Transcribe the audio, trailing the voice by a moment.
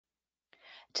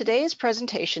Today's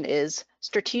presentation is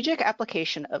Strategic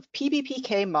Application of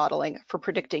PBPK Modeling for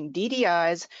Predicting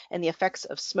DDIs and the Effects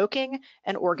of Smoking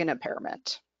and Organ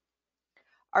Impairment.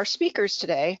 Our speakers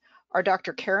today are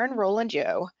Dr. Karen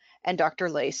Roland-Yeo and Dr.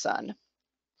 Lei Sun.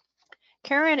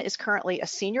 Karen is currently a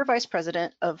Senior Vice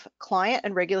President of Client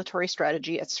and Regulatory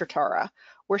Strategy at Certara,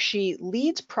 where she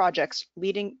leads projects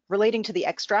relating to the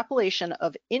extrapolation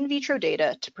of in vitro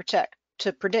data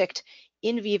to predict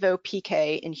in vivo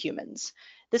PK in humans.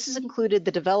 This has included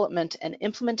the development and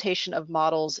implementation of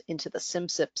models into the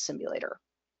SimCip simulator.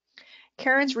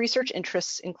 Karen's research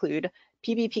interests include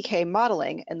PBPK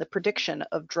modeling and the prediction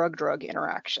of drug-drug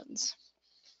interactions.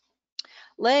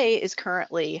 Lei is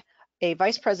currently a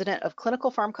Vice President of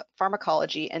Clinical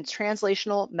Pharmacology and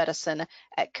Translational Medicine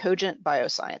at Cogent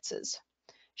Biosciences.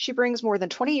 She brings more than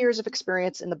 20 years of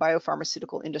experience in the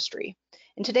biopharmaceutical industry.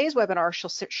 In today's webinar,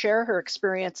 she'll share her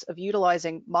experience of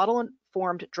utilizing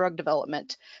model-informed drug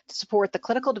development to support the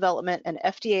clinical development and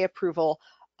FDA approval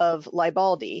of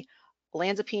Lybaldi,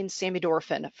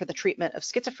 olanzapine-samidorphan, for the treatment of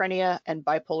schizophrenia and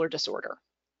bipolar disorder.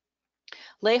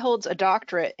 Lei holds a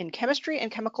doctorate in chemistry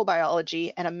and chemical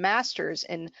biology and a master's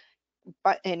in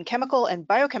chemical and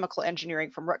biochemical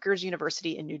engineering from Rutgers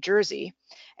University in New Jersey,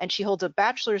 and she holds a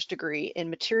bachelor's degree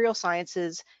in material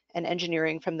sciences and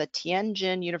engineering from the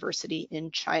Tianjin University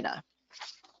in China.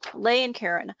 Lei and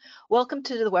Karen, welcome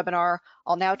to the webinar.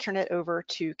 I'll now turn it over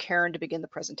to Karen to begin the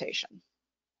presentation.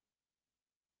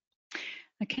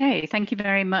 Okay, thank you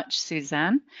very much,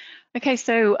 Suzanne. Okay,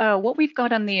 so what we've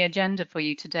got on the agenda for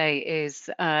you today is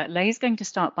Lei is going to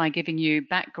start by giving you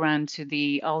background to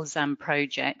the OLZAM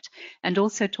project and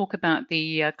also talk about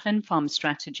the ClinPharm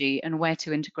strategy and where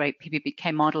to integrate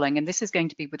PBPK modeling. And this is going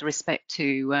to be with respect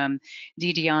to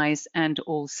DDIs and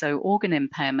also organ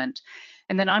impairment.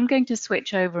 And then I'm going to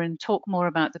switch over and talk more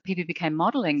about the PBPK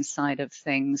modeling side of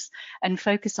things and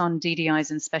focus on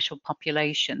DDIs and special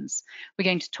populations. We're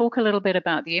going to talk a little bit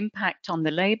about the impact on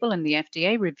the label and the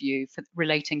FDA review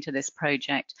relating to this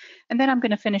project. And then I'm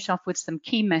going to finish off with some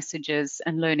key messages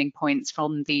and learning points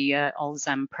from the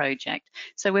OLZAM project.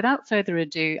 So without further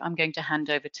ado, I'm going to hand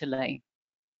over to Lei.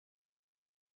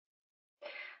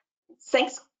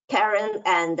 Thanks, Karen,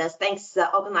 and thanks,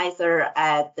 organizer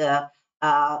at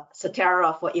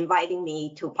Certara, for inviting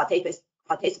me to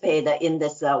participate in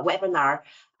this webinar.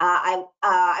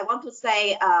 I want to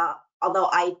say, although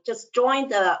I just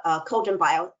joined Cogent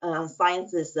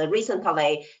Biosciences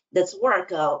recently, this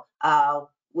work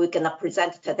we're going to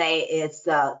present today is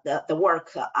the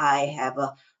work I have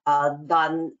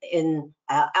done in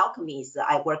Alkermes.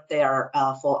 I worked there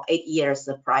for 8 years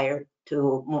prior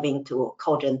to moving to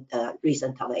Cogent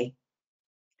recently.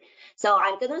 So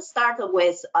I'm going to start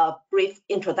with a brief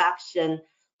introduction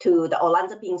to the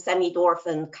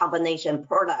olanzapine-samidorphan combination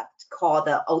product called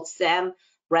OLZAM,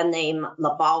 brand name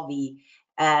Lybaldi,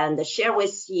 and share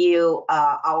with you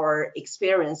our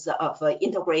experience of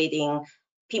integrating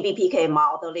PBPK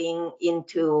modeling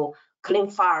into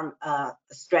ClinPharm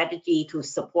strategy to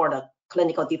support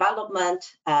clinical development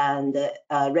and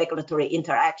regulatory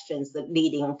interactions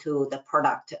leading to the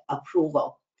product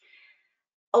approval.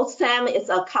 OLZAM is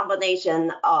a combination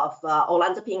of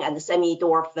olanzapine and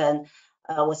samidorphan,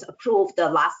 was approved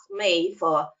last May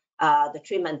for the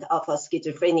treatment of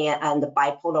schizophrenia and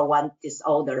bipolar I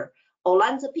disorder.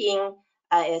 Olanzapine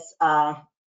is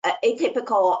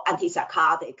atypical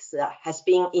antipsychotics, has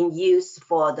been in use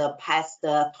for the past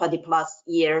 20+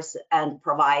 years and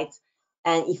provides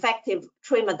an effective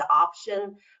treatment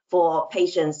option for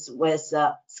patients with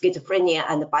schizophrenia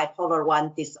and bipolar I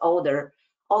disorder.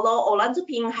 Although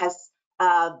olanzapine has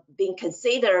been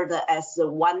considered as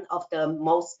one of the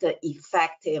most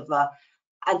effective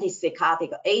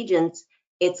antipsychotic agents,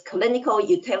 its clinical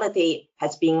utility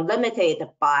has been limited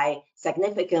by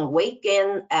significant weight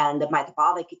gain and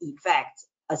metabolic effects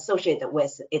associated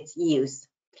with its use.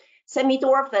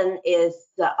 Samidorphan is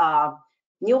a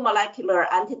new molecular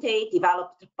entity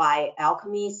developed by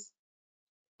Alkermes.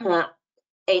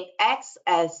 It acts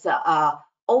as a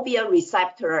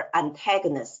opioid-receptor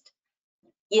antagonist.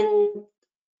 In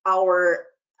our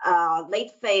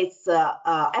late phase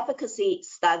efficacy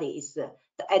studies, the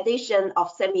addition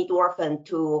of samidorphan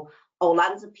to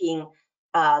olanzapine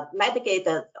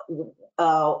mitigated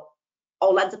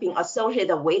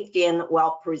olanzapine-associated weight gain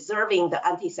while preserving the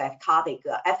antipsychotic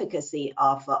efficacy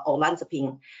of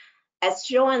olanzapine. As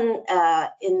shown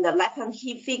in the left-hand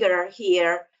figure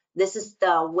here, this is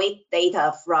the weight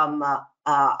data from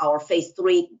our phase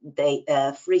 3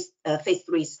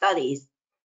 studies.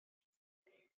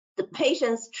 The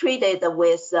patients treated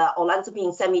with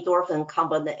olanzapine-samidorphan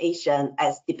combination,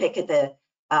 as depicted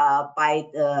by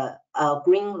the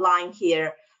green line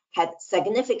here, had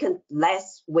significant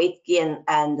less weight gain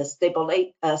and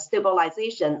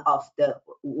stabilization of the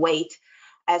weight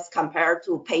as compared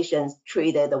to patients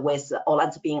treated with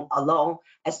olanzapine alone,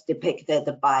 as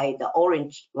depicted by the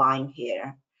orange line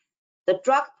here. The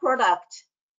drug product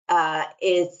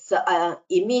is an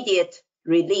immediate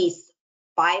release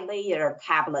bilayer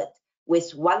tablet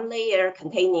with one layer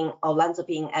containing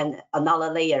olanzapine and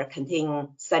another layer containing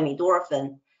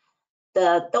samidorphan.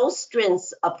 The dose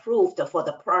strengths approved for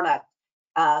the product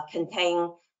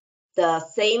contain the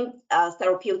same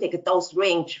therapeutic dose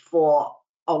range for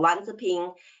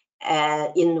olanzapine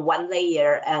in one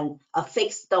layer and a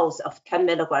fixed dose of 10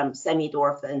 milligram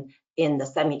samidorphan in the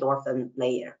samidorphan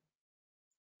layer.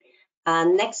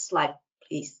 Next slide,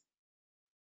 please.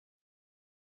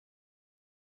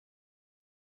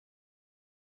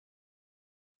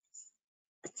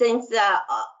 Since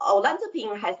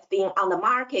olanzapine has been on the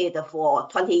market for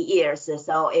 20 years,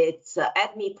 so its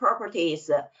ADME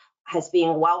properties has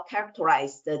been well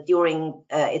characterized during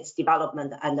its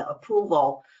development and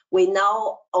approval. We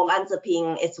know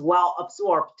olanzapine is well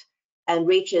absorbed and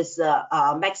reaches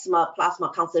maximum plasma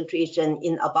concentration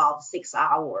in about 6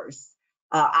 hours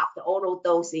after oral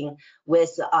dosing,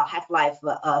 with a half-life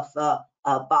of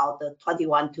about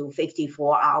 21 to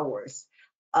 54 hours.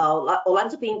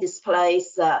 Olanzapine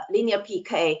displays linear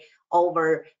PK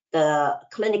over the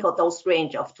clinical dose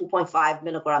range of 2.5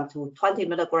 milligram to 20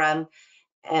 milligram,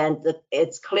 and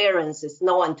its clearance is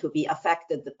known to be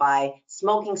affected by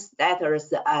smoking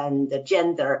status and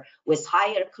gender, with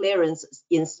higher clearance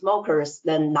in smokers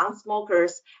than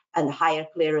non-smokers and higher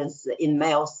clearance in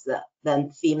males than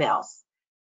females.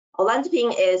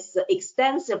 Olanzapine is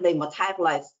extensively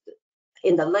metabolized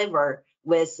in the liver,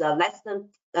 with less than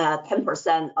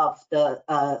 10% of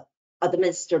the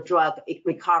administered drug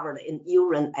recovered in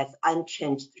urine as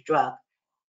unchanged drug.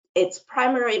 Its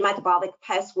primary metabolic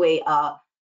pathway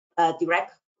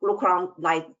direct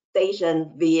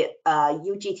glucuronidation via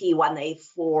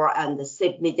UGT1A4 and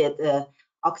CYP-mediated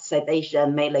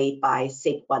oxidation mainly by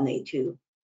CYP1A2.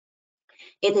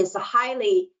 It is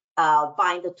highly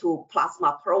bind to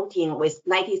plasma protein with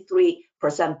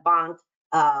 93% bound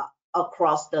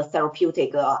across the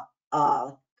therapeutic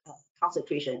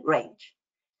concentration range.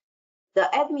 The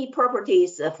ADME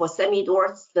properties for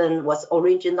samidorphan was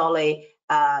originally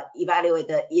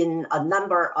evaluated in a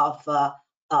number of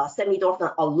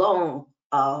samidorphan alone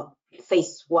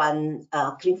phase 1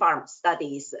 clean farm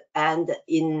studies and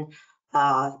in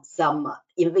some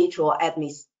in vitro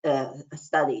ADME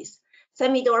studies.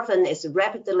 Samidorphan is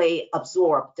rapidly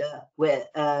absorbed with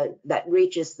that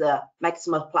reaches the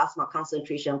maximum plasma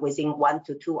concentration within 1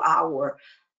 to 2 hours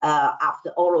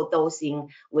after oral dosing,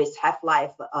 with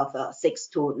half-life of 6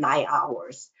 to 9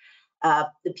 hours.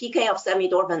 The PK of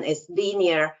samidorphan is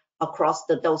linear across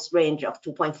the dose range of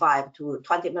 2.5 to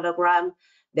 20 milligram.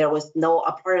 There was no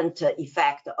apparent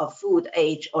effect of food,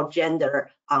 age, or gender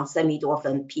on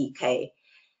samidorphan PK.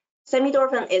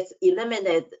 Samidorphan is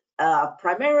eliminated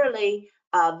primarily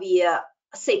via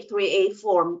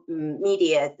CYP3A4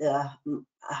 mediated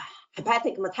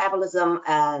hepatic metabolism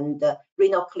and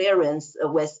renal clearance,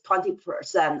 with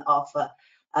 20% of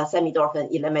samidorphan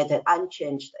eliminated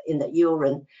unchanged in the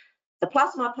urine. The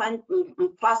plasma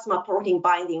protein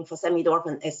binding for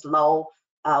samidorphan is low,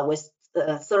 with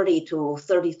 30 to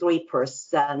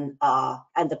 33%,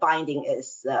 and the binding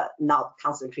is not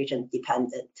concentration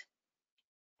dependent.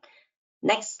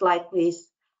 Next slide, please.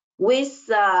 With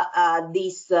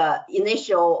these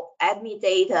initial ADME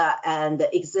data and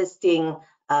existing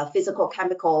physical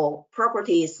chemical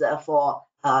properties for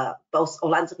both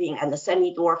olanzapine and the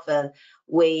samidorphan,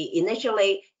 we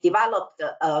initially developed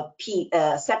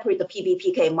separate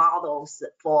PBPK models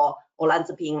for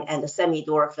olanzapine and the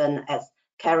samidorphan, as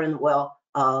Karen will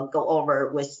go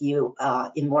over with you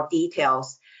in more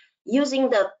details. Using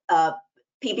the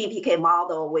PBPK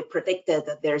model, we predicted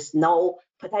that there's no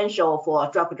potential for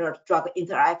drug-drug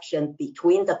interaction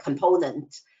between the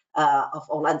components of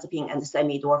olanzapine and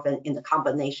samidorphan in the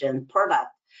combination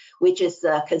product, which is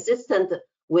consistent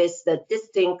with the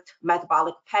distinct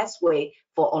metabolic pathway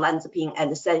for olanzapine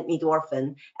and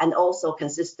samidorphan, and also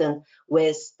consistent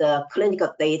with the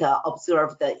clinical data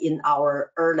observed in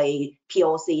our early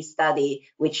POC study,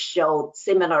 which showed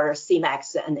similar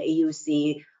Cmax and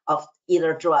AUC of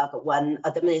either drug when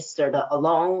administered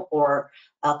alone or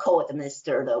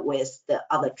co-administered with the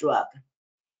other drug.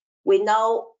 We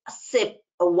know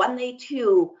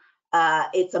CYP1A2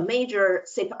 it's a major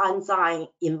CYP enzyme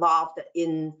involved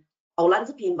in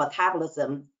olanzapine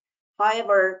metabolism.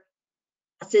 However,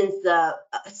 since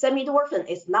samidorphan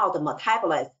is now the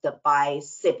metabolized by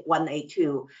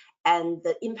CYP1A2, and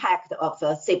the impact of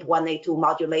CYP1A2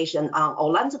 modulation on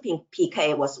olanzapine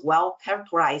PK was well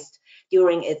characterized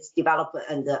during its development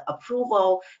and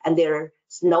approval, and there's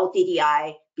no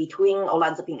DDI between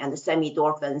olanzapine and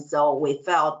samidorphan, so we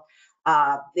felt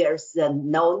there's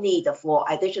no need for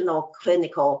additional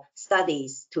clinical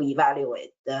studies to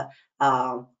evaluate the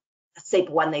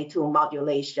CYP1A2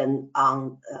 modulation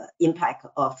on impact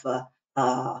of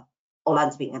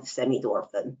olanzapine and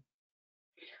samidorphan.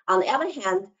 On the other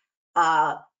hand,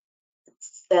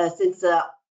 since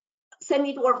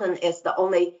samidorphan is the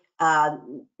only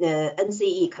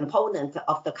NCE component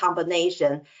of the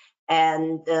combination,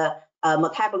 and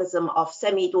metabolism of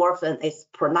samidorphan is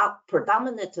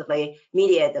predominantly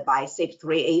mediated by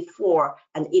CYP3A4,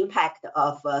 and impact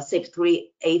of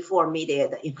CYP3A4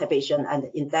 mediated inhibition and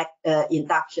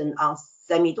induction on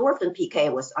samidorphan PK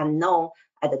was unknown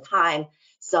at the time.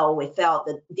 So we felt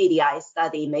the DDI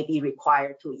study may be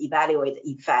required to evaluate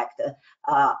the effect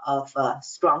of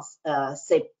strong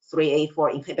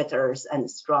CYP3A4 inhibitors and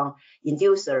strong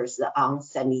inducers on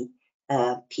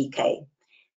PK.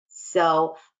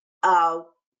 So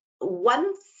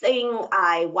one thing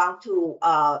I want to,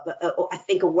 I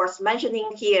think worth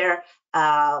mentioning here,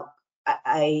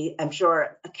 I'm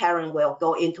sure Karen will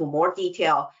go into more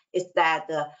detail, is that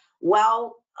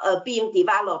while being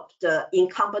developed in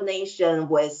combination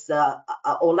with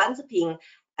olanzapine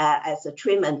as a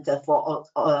treatment for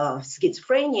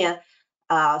schizophrenia,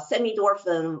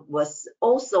 samidorphan was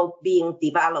also being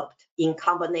developed in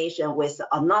combination with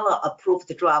another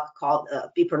approved drug called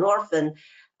buprenorphine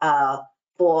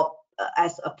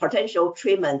as a potential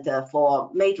treatment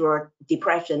for major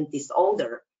depression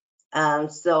disorder. And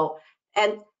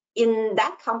in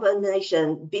that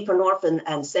combination, buprenorphine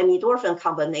and samidorphan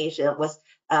combination was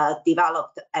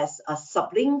developed as a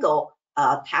sublingual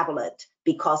tablet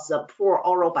because of poor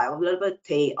oral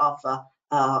bioavailability of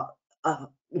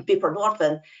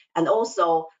buprenorphine, and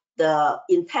also the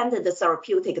intended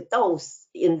therapeutic dose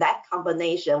in that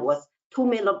combination was 2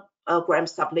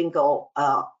 milligrams sublingual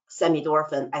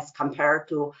samidorphan as compared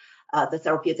to the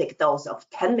therapeutic dose of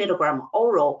 10 milligram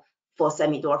oral for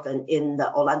samidorphan in the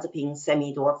olanzapine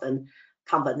samidorphan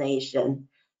combination.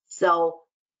 So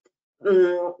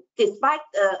despite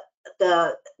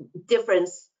the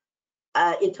difference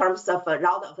in terms of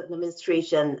route of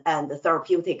administration and the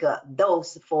therapeutic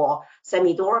dose for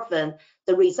samidorphan,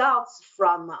 the results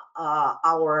from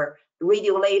our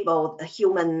radio-labeled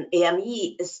human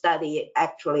AME study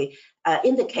actually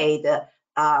indicate the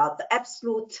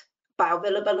absolute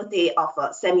bioavailability of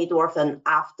samidorphan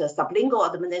after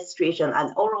sublingual administration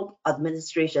and oral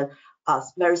administration are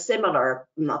very similar,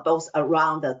 both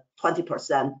around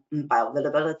 20%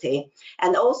 bioavailability.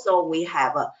 And also we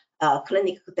have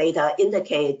clinical data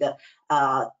indicate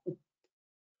PK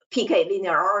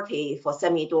linearity for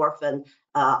samidorphan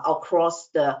across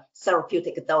the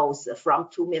therapeutic dose from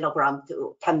 2 milligram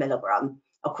to 10 milligram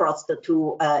across the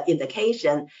two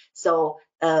indications. So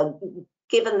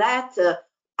given that,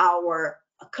 our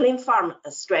clean farm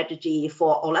strategy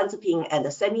for olanzapine and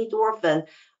samidorphan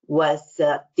was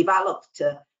developed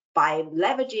by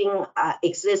leveraging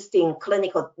existing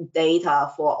clinical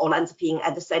data for olanzapine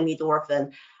and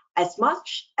samidorphan as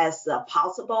much as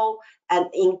possible, and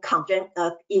in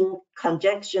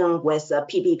conjunction with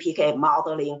PBPK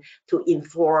modeling to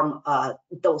inform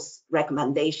those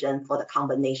recommendations for the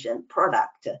combination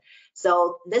product.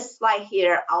 So this slide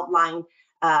here outlines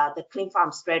the clean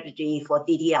farm strategy for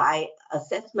DDI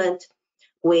assessment.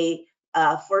 We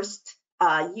first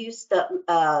used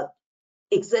the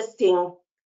existing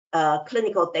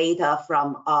clinical data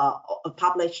from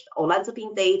published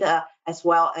olanzapine data, as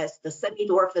well as the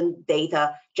samidorphan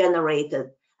data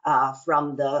generated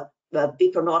from the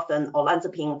buprenorphine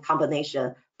olanzapine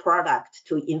combination product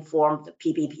to inform the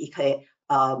PBPK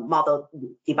model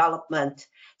development.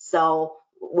 So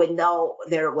we know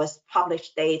there was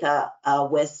published data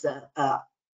with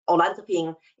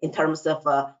olanzapine in terms of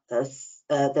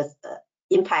the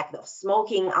impact of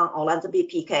smoking on olanzapine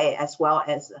PK, as well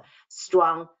as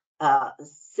strong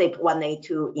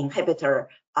CYP1A2 inhibitor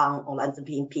on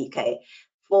olanzapine PK.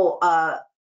 For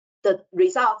the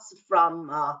results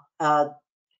from a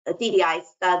DDI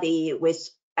study with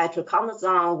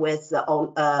itraconazole with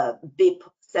BIP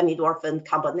samidorphan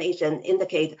combination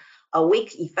indicate a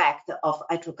weak effect of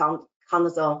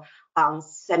itraconazole on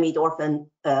samidorphan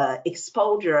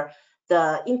exposure.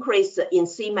 The increase in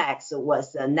Cmax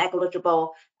was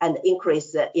negligible, and the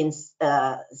increase in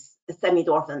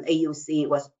samidorphan AUC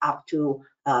was up to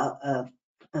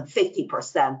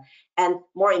 50%. And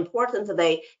more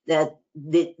importantly, the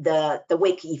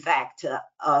weak effect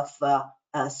of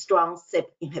strong CYP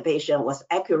inhibition was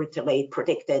accurately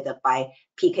predicted by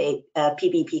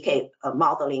PBPK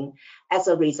modeling. As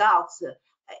a result,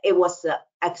 it was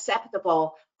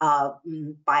acceptable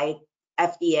by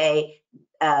FDA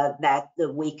that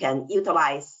we can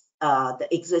utilize the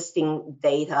existing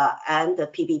data and the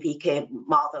PBPK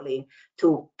modeling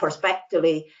to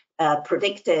prospectively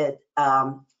predict the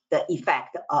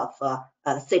effect of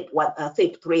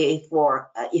CYP3A4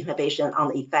 inhibition on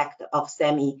the effect of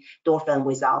samidorphan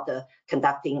without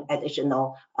conducting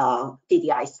additional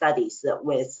DDI studies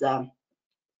with the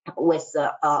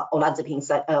olanzapine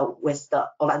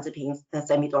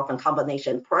samidorphan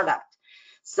combination product.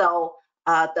 So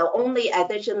the only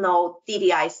additional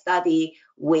DDI study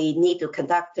we need to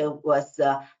conduct was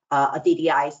a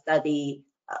DDI study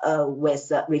with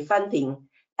rifampin,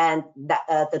 and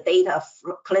the data,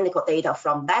 clinical data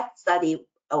from that study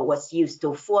was used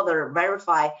to further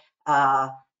verify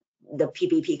the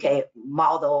PBPK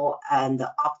model and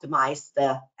optimize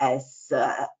as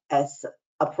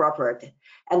appropriate.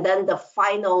 And then the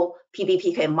final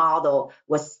PBPK model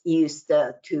was used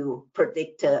to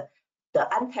predict the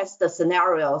untested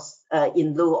scenarios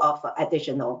in lieu of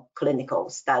additional clinical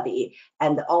study.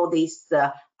 And all these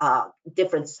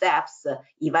different steps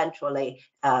eventually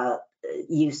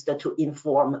used to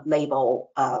inform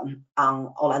label on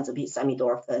olanzapine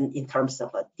samidorphan in terms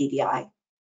of a DDI.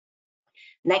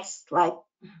 Next slide,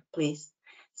 please.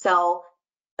 So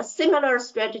a similar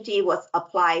strategy was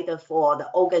applied for the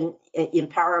organ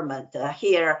impairment.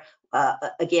 Here,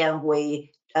 again,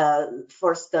 we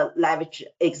first leverage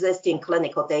existing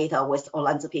clinical data with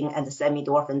olanzapine and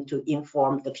samidorphan to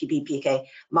inform the PBPK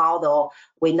model.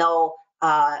 We know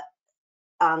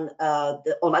on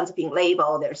the olanzapine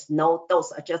label, there's no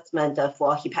dose adjustment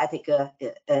for hepatic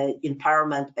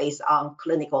impairment based on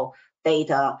clinical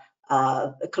data,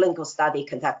 clinical study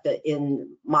conducted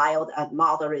in mild and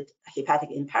moderate hepatic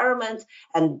impairment,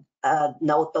 and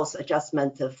no dose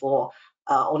adjustment for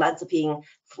olanzapine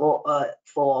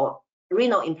for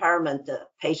renal impairment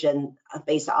patient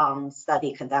based on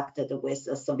study conducted with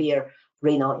a severe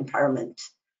renal impairment.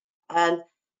 And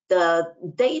the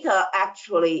data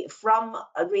actually from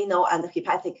a renal and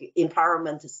hepatic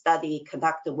impairment study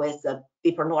conducted with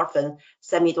buprenorphine,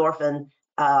 samidorphan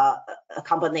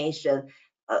combination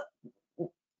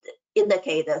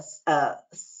indicate a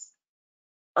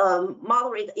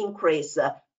moderate increase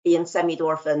in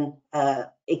samidorphan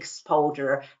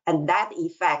exposure, and that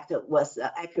effect was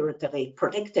accurately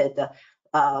predicted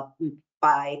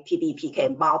by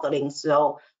PBPK modeling.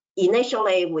 So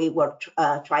initially we were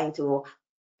trying to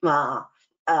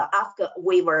ask a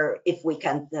waiver if we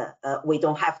can, we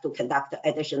don't have to conduct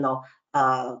additional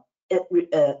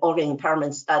organ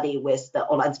impairment study with the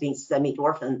olanzapine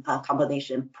samidorphan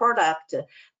combination product.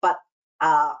 But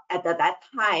at that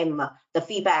time, the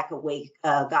feedback we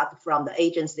got from the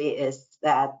agency is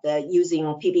that using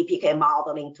PBPK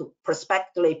modeling to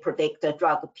prospectively predict the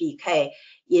drug PK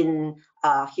in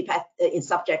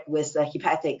subject with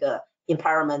hepatic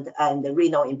impairment and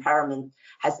renal impairment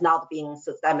has not been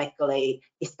systemically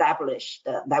established.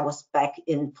 That was back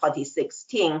in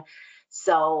 2016.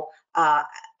 So the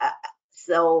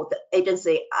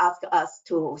agency asked us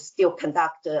to still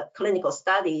conduct clinical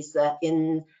studies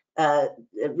in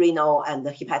renal and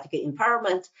hepatic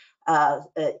impairment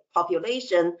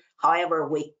population. However,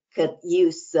 we could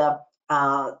use the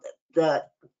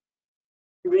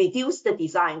reduce the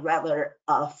design rather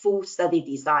full study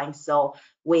design. So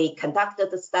we conducted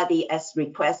the study as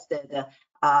requested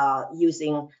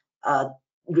using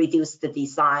reduced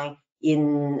design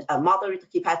in moderate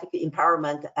hepatic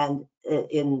impairment and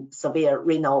in severe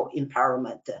renal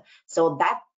impairment. So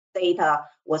that data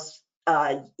was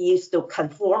used to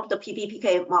conform the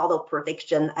PBPK model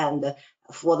prediction and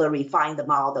further refine the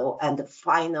model, and the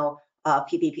final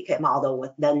PBPK model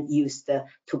was then used to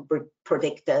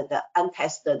predict the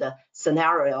untested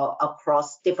scenario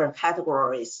across different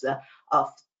categories of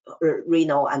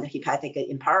renal and hepatic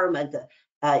impairment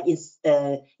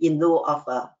in lieu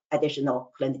of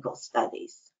additional clinical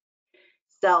studies.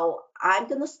 So I'm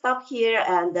going to stop here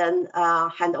and then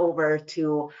hand over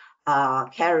to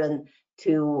Karen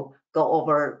to go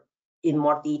over in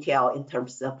more detail in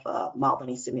terms of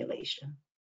modeling simulation.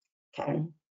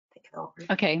 Karen, take it over.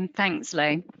 Okay, thanks,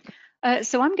 Lei.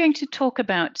 So I'm going to talk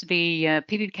about the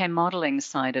PBPK modeling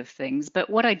side of things, but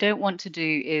what I don't want to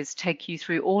do is take you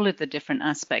through all of the different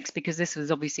aspects, because this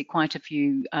was obviously quite a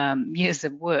few years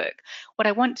of work. What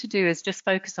I want to do is just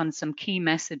focus on some key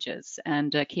messages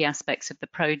and key aspects of the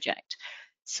project.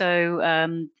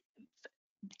 So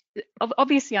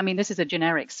obviously, I mean, this is a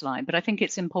generic slide, but I think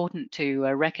it's important to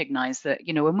recognize that,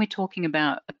 you know, when we're talking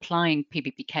about applying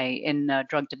PBPK in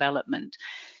drug development,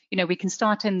 you know, we can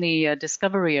start in the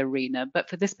discovery arena, but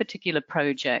for this particular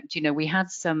project, you know, we had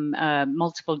some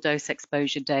multiple dose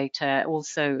exposure data,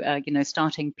 also, you know,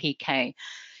 starting PK.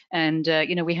 And,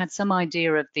 you know, we had some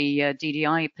idea of the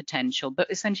DDI potential,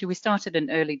 but essentially we started in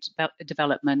early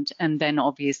development and then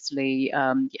obviously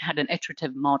had an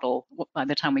iterative model by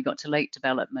the time we got to late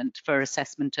development for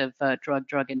assessment of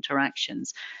drug-drug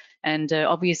interactions. And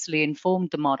obviously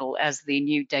informed the model as the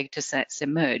new data sets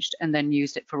emerged and then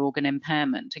used it for organ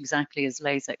impairment, exactly as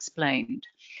Lay's explained.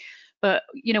 But,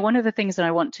 you know, one of the things that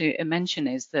I want to mention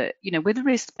is that, you know, with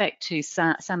respect to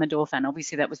samidorphan,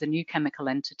 obviously that was a new chemical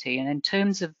entity. And in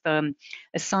terms of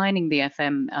assigning the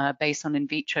FM based on in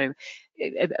vitro,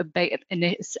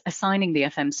 assigning the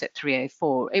FM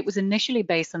CYP3A4, it was initially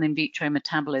based on in vitro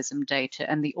metabolism data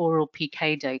and the oral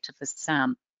PK data for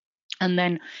SAM. And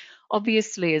then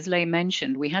obviously, as Lay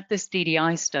mentioned, we had this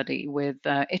DDI study with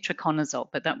itraconazole,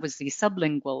 but that was the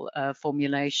sublingual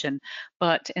formulation.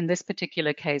 But in this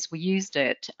particular case, we used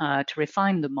it to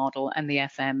refine the model and the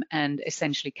FM and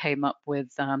essentially came up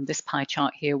with this pie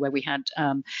chart here where we had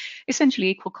essentially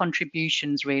equal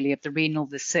contributions really of the renal,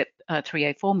 the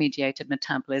CYP3A4 mediated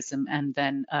metabolism, and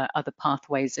then other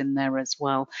pathways in there as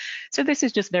well. So this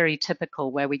is just very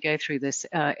typical where we go through this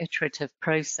iterative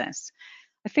process.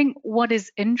 I think what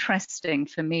is interesting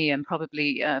for me and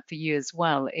probably for you as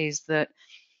well is that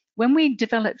when we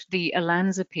developed the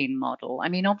olanzapine model, I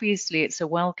mean, obviously it's a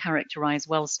well-characterized,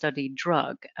 well-studied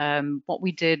drug. What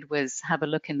we did was have a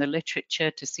look in the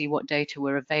literature to see what data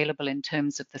were available in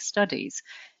terms of the studies.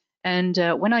 And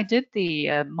when I did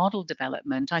the model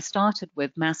development, I started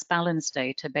with mass balance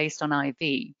data based on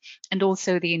IV and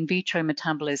also the in vitro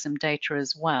metabolism data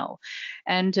as well.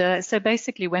 And so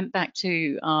basically went back to,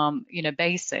 you know,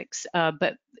 basics,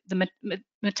 but the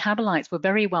metabolites were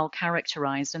very well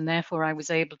characterized and therefore I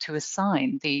was able to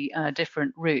assign the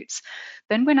different routes.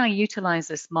 Then when I utilized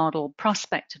this model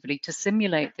prospectively to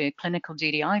simulate the clinical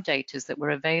DDI data that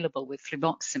were available with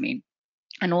fluvoxamine,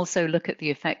 and also look at the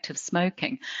effect of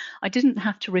smoking, I didn't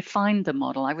have to refine the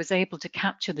model. I was able to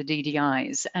capture the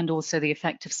DDIs and also the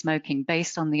effect of smoking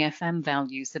based on the FM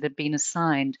values that had been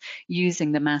assigned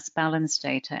using the mass balance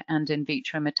data and in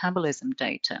vitro metabolism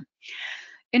data.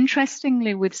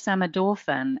 Interestingly, with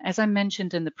samidorphan, as I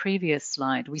mentioned in the previous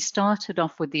slide, we started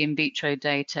off with the in vitro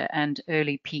data and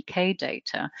early PK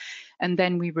data, and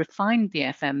then we refined the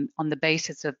FM on the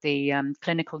basis of the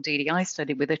clinical DDI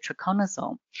study with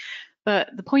itraconazole.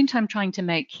 But the point I'm trying to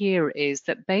make here is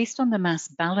that based on the mass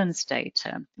balance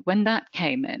data, when that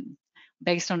came in,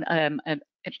 based on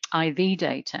IV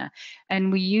data,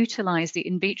 and we utilized the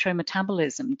in vitro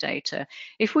metabolism data,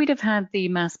 if we'd have had the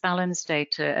mass balance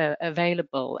data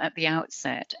available at the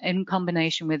outset in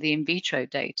combination with the in vitro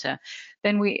data,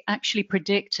 then we actually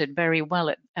predicted very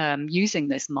well at using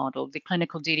this model, the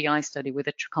clinical DDI study with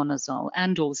itraconazole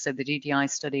and also the DDI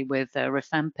study with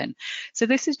rifampin. So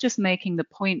this is just making the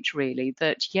point really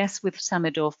that yes, with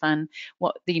samidorphan,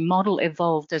 what the model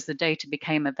evolved as the data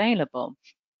became available.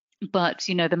 But,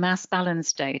 you know, the mass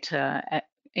balance data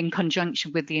in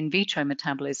conjunction with the in vitro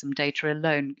metabolism data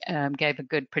alone gave a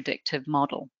good predictive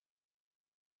model.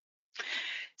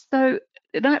 So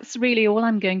that's really all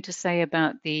I'm going to say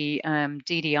about the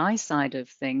DDI side of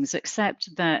things,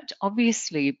 except that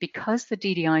obviously because the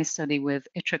DDI study with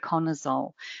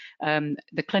itraconazole,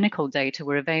 the clinical data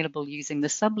were available using the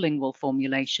sublingual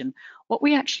formulation, what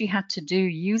we actually had to do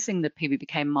using the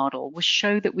PBPK model was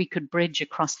show that we could bridge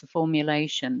across the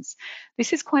formulations.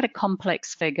 This is quite a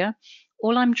complex figure.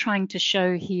 All I'm trying to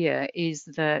show here is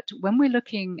that when we're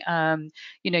looking,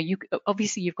 you know,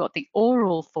 obviously you've got the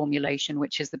oral formulation,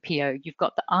 which is the PO, you've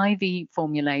got the IV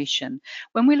formulation.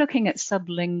 When we're looking at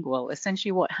sublingual,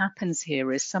 essentially what happens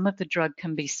here is some of the drug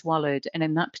can be swallowed, and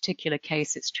in that particular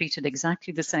case, it's treated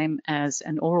exactly the same as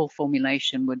an oral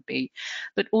formulation would be.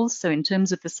 But also in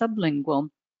terms of the sublingual,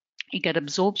 you get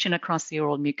absorption across the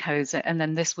oral mucosa, and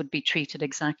then this would be treated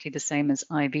exactly the same as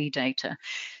IV data.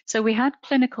 So we had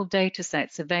clinical data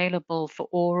sets available for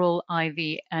oral,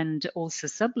 IV, and also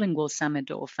sublingual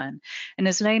samidorphan. And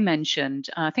as Lay mentioned,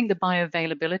 I think the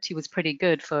bioavailability was pretty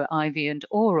good for IV and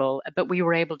oral, but we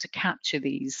were able to capture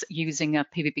these using a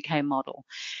PBPK model.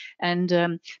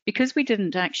 And because we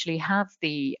didn't actually have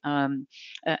the,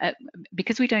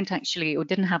 because we don't actually, or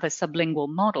didn't have a sublingual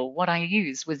model, what I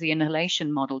used was the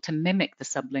inhalation model to mimic the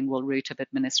sublingual route of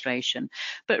administration.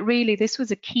 But really, this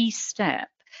was a key step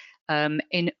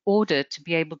in order to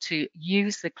be able to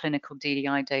use the clinical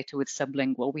DDI data with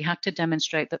sublingual, we had to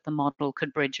demonstrate that the model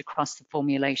could bridge across the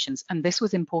formulations. And this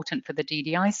was important for the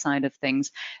DDI side of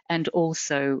things, and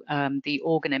also the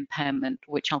organ impairment,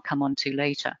 which I'll come on to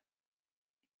later.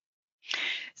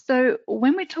 So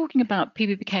when we're talking about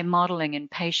PBPK modeling in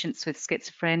patients with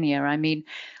schizophrenia, I mean,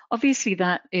 obviously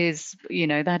that is,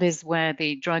 that is where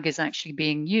the drug is actually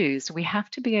being used. We have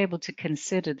to be able to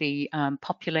consider the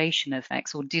population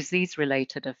effects or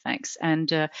disease-related effects. And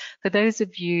for those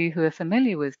of you who are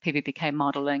familiar with PBPK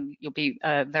modeling, you'll be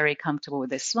very comfortable with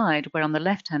this slide, where on the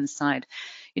left-hand side,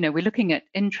 we're looking at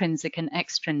intrinsic and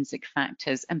extrinsic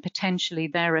factors and potentially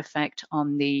their effect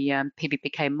on the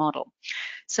PBPK model.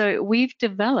 So we've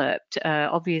developed,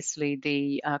 obviously,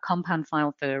 the compound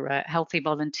file for healthy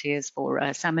volunteers for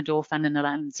samidorphan and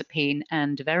olanzapine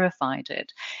and verified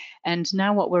it. And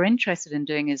now what we're interested in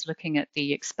doing is looking at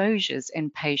the exposures in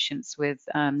patients with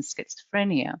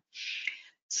schizophrenia.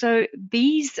 So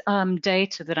these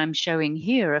data that I'm showing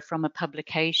here are from a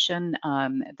publication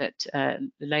that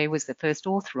Lei was the first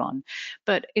author on.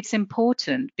 But it's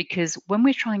important because when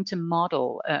we're trying to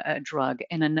model a drug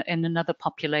in another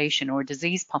population or a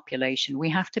disease population, we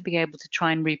have to be able to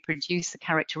try and reproduce the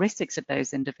characteristics of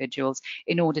those individuals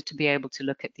in order to be able to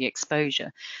look at the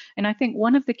exposure. And I think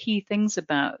one of the key things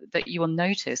about that you will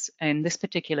notice in this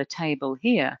particular table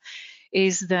here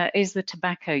is the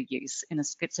tobacco use in a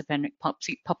schizophrenic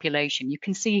population. You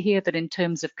can see here that in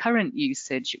terms of current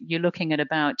usage, you're looking at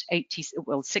about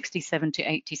 67 to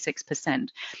 86%.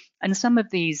 And some of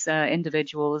these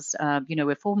individuals,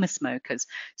 were former smokers.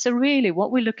 So really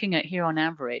what we're looking at here on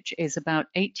average is about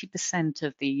 80%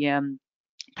 of the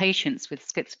patients with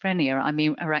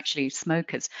schizophrenia, are actually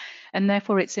smokers. And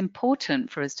therefore, it's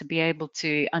important for us to be able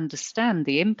to understand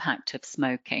the impact of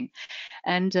smoking.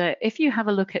 And if you have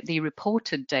a look at the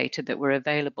reported data that were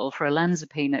available for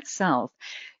olanzapine itself,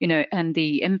 and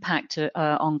the impact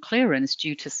on clearance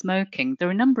due to smoking, there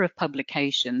are a number of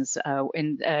publications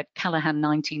in Callahan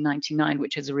 1999,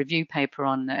 which is a review paper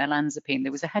on olanzapine.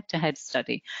 There was a head-to-head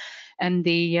study. And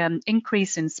the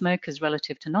increase in smokers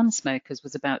relative to non-smokers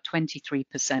was about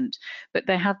 23%. But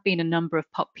there have been a number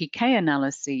of POP-PK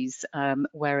analyses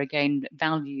where, again,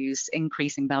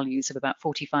 increasing values of about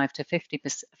 45 to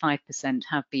 55%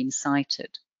 have been cited.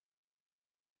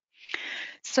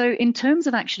 So in terms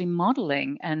of actually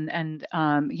modeling and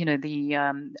the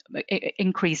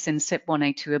increase in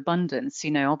CYP1A2 abundance,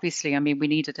 obviously, we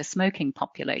needed a smoking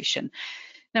population.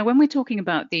 Now, when we're talking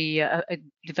about the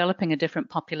developing a different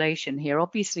population here,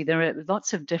 obviously there are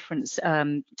lots of different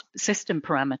system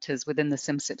parameters within the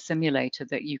SimCYP simulator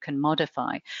that you can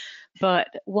modify. But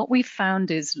what we've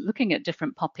found is looking at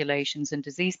different populations and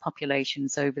disease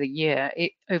populations over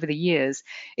the years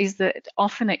is that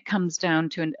often it comes down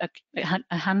to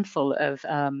a handful of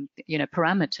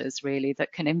parameters really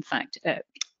that can in fact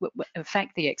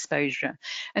affect the exposure.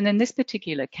 And in this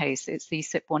particular case, it's the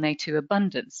CYP1A2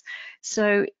 abundance.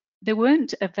 So there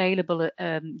weren't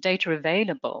data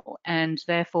available, and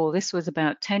therefore this was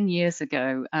about 10 years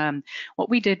ago. What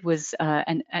we did was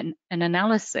an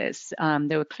analysis.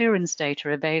 There were clearance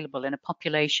data available in a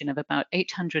population of about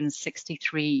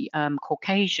 863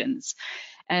 Caucasians.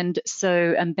 And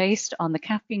so, based on the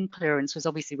caffeine clearance was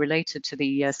obviously related to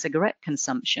the cigarette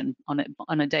consumption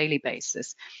on a daily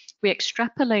basis, we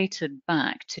extrapolated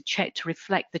back to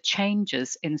reflect the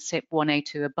changes in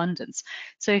CYP1A2 abundance.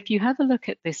 So if you have a look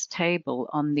at this table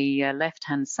on the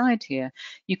left-hand side here,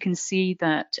 you can see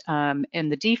that in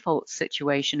the default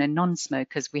situation in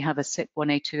non-smokers, we have a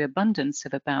CYP1A2 abundance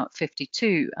of about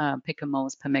 52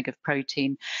 picomoles per meg of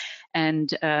protein.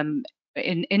 And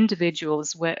in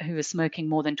individuals who are smoking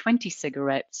more than 20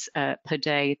 cigarettes per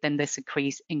day, then this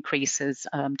increases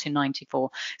to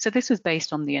 94. So this was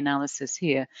based on the analysis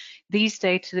here. These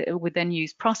data were then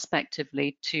used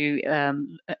prospectively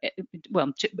to,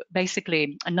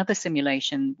 basically another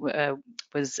simulation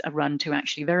was run to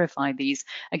actually verify these,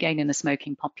 again in the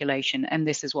smoking population. And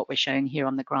this is what we're showing here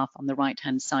on the graph on the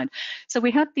right-hand side. So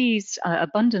we had these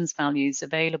abundance values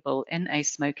available in a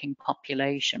smoking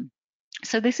population.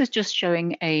 So this is just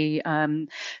showing a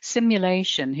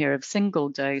simulation here of single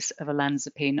dose of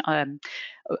olanzapine,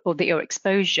 or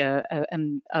exposure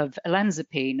of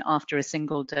olanzapine after a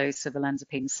single dose of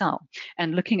olanzapine cell,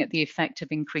 and looking at the effect of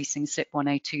increasing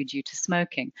CYP1A2 due to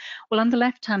smoking. Well, on the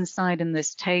left-hand side in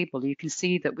this table, you can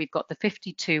see that we've got the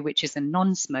 52, which is in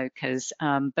non-smokers,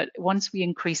 but once we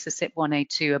increase the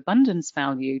CYP1A2 abundance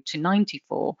value to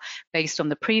 94, based on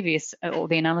the previous, or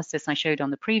the analysis I showed on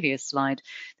the previous slide,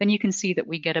 then you can see that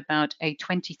we get about a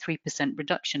 23%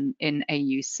 reduction in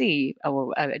AUC,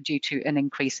 or due to an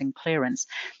increase in clearance.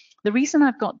 The reason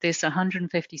I've got this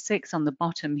 156 on the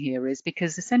bottom here is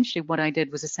because essentially what I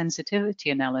did was a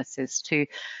sensitivity analysis to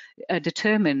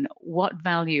determine what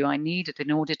value I needed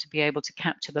in order to be able to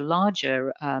capture the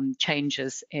larger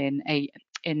changes in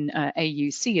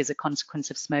AUC as a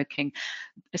consequence of smoking,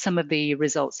 some of the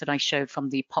results that I showed from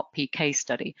the PBPK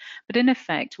study. But in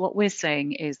effect, what we're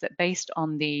saying is that based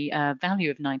on the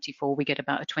value of 94, we get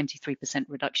about a 23%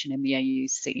 reduction in the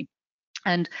AUC.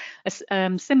 And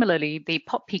similarly, the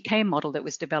PBPK model that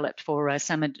was developed for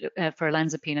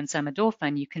olanzapine and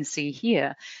samidorphan, you can see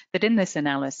here that in this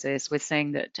analysis, we're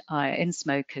saying that in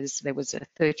smokers, there was a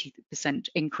 30%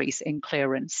 increase in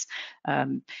clearance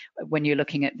when you're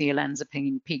looking at the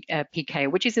olanzapine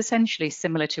PK, which is essentially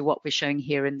similar to what we're showing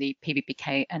here in the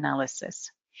PBPK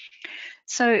analysis.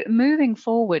 So moving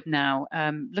forward now,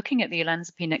 looking at the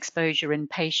olanzapine exposure in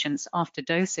patients after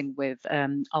dosing with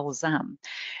Alzam,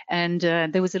 and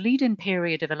there was a lead-in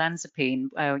period of olanzapine,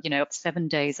 up 7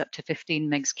 days up to 15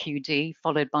 mg QD,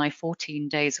 followed by 14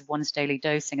 days of once daily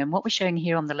dosing. And what we're showing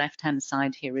here on the left-hand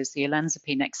side here is the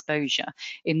olanzapine exposure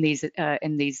in these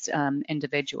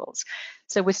individuals.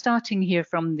 So we're starting here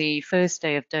from the first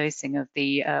day of dosing of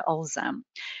the Alzam.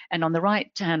 And on the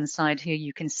right-hand side here,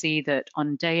 you can see that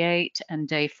on day 8 and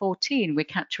day 14, we're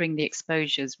capturing the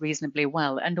exposures reasonably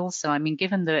well. And also, I mean,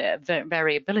 given the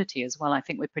variability as well, I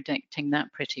think we're predicting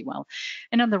that pretty well.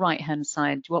 And on the right-hand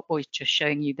side, what we're just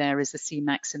showing you there is the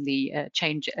Cmax and the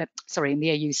in the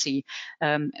AUC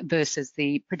versus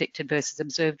the predicted versus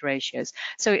observed ratios.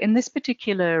 So in this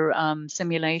particular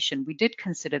simulation, we did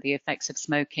consider the effects of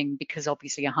smoking because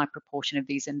obviously a high proportion of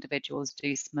these individuals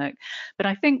do smoke. But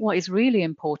I think what is really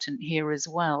important here as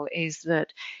well is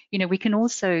that, we can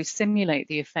also simulate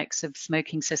the effects of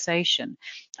smoking cessation.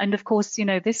 And of course,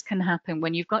 this can happen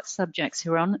when you've got subjects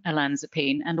who are on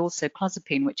olanzapine and also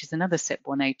clozapine, which is another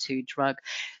CYP1A2 drug.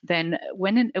 Then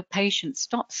when a patient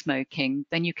stops smoking,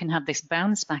 then you can have this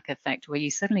bounce back effect where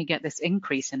you suddenly get this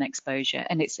increase in exposure,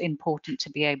 and it's important to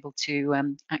be able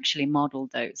to actually model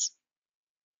those.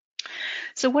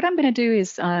 So what I'm going to do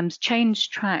is change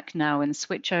track now and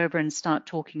switch over and start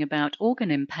talking about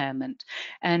organ impairment.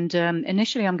 And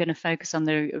initially, I'm going to focus on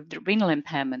the renal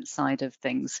impairment side of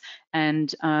things.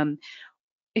 And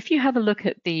if you have a look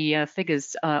at the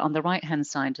figures on the right-hand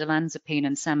side, olanzapine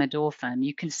and samidorphan,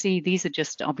 you can see these are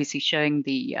just obviously showing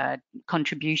the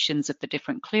contributions of the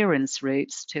different clearance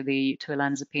routes to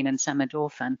olanzapine and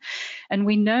samidorphan. And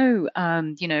we know,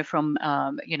 from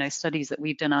studies that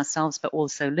we've done ourselves, but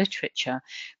also literature,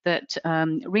 that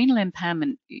renal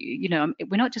impairment,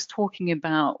 we're not just talking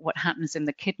about what happens in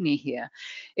the kidney here.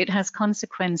 It has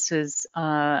consequences,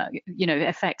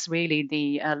 affects really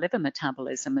the liver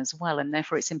metabolism as well, and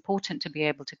therefore it's important to be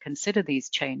able to consider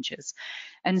these changes.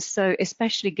 And so,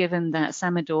 especially given that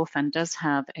samidorphan does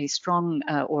have a strong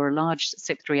or a large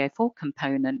CYP3A4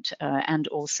 component and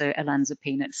also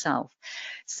olanzapine itself.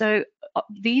 So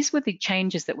these were the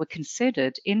changes that were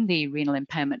considered in the renal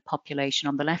impairment population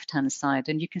on the left-hand side.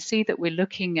 And you can see that we're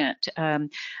looking at a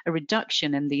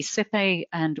reduction in the CYP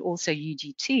and also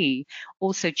UGT,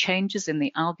 also changes in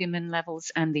the albumin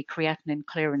levels and the creatinine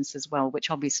clearance as well,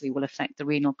 which obviously will affect the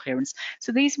renal clearance.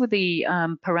 So these were the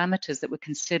parameters that were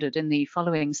considered in the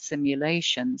following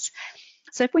simulations.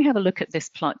 So if we have a look at this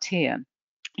plot here,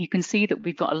 you can see that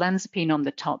we've got olanzapine on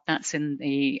the top. That's in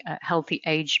the healthy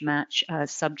age match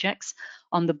subjects.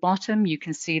 On the bottom, you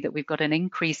can see that we've got an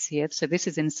increase here. So this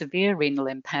is in severe renal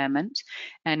impairment,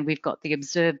 and we've got the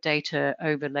observed data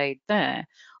overlaid there.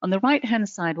 On the right-hand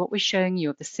side, what we're showing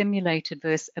you are the simulated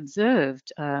versus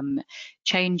observed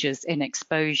changes in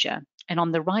exposure. And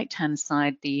on the right-hand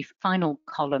side, the final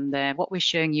column there, what we're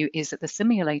showing you is that the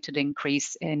simulated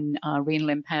increase in renal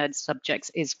impaired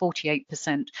subjects is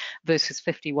 48% versus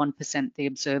 51% the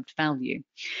observed value.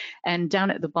 And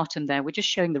down at the bottom there, we're just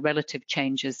showing the relative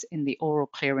changes in the oral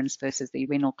clearance versus the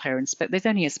renal clearance, but there's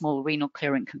only a small renal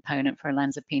clearance component for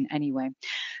olanzapine anyway.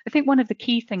 I think one of the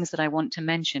key things that I want to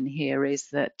mention here is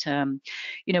that,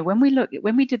 when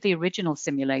we did the original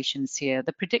simulations here,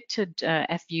 the predicted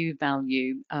FU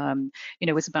value,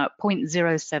 was about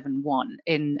 0.071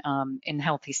 in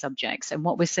healthy subjects. And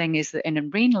what we're saying is that in a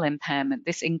renal impairment,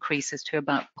 this increases to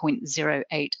about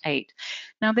 0.088.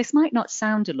 Now, this might not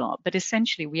sound a lot, but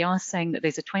essentially we are saying that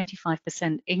there's a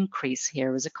 25% increase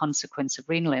here as a consequence of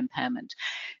renal impairment.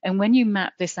 And when you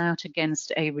map this out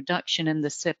against a reduction in the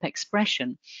CYP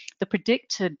expression, the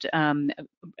predicted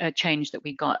change that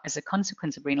we got as a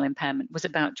consequence of renal impairment was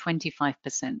about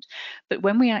 25%. But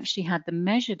when we actually had the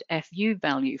measured FU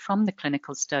value from the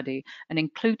clinical study and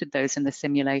included those in the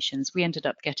simulations, we ended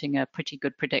up getting a pretty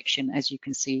good prediction, as you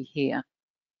can see here.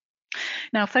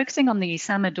 Now, focusing on the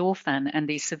samidorphan and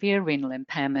the severe renal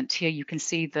impairment, here you can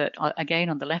see that, again,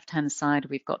 on the left-hand side,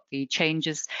 we've got the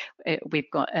changes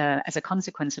we've got as a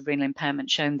consequence of renal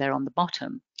impairment shown there on the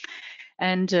bottom.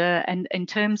 And in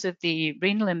terms of the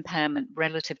renal impairment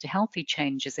relative to healthy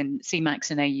changes in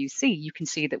Cmax and AUC, you can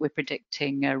see that we're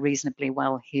predicting reasonably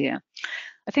well here.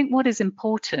 I think what is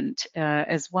important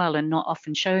as well, and not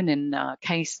often shown in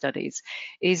case studies,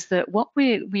 is that what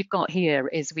we've got here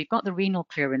is we've got the renal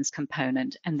clearance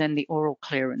component and then the oral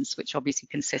clearance, which obviously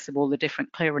consists of all the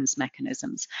different clearance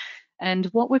mechanisms. And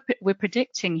what we're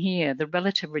predicting here, the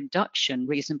relative reduction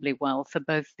reasonably well for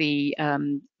both the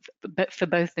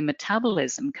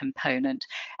metabolism component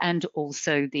and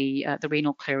also the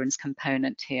renal clearance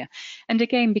component here. And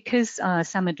again, because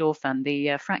samidorphan,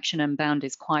 the fraction unbound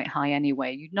is quite high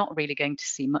anyway, you're not really going to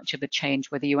see much of a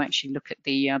change whether you actually look at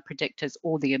the predictors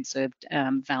or the observed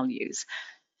values.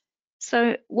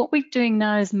 So what we're doing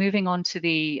now is moving on to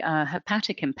the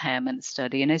hepatic impairment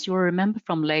study. And as you'll remember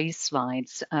from Leigh's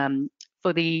slides,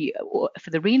 for the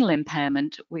renal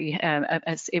impairment,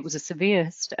 it was a severe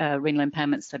renal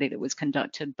impairment study that was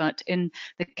conducted, but in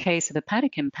the case of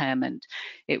hepatic impairment,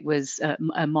 it was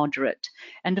a moderate.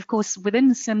 And of course, within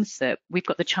the SIMCIP, we've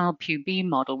got the child-PUB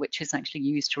model, which is actually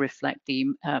used to reflect the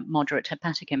moderate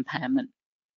hepatic impairment.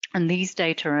 And these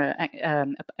data are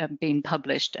being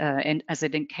published as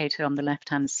an indicator on the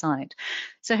left-hand side.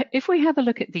 So if we have a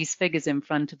look at these figures in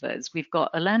front of us, we've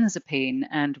got olanzapine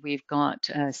and we've got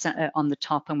on the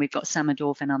top and we've got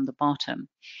samidorphan on the bottom.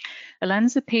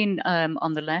 Olanzapine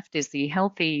on the left is the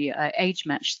healthy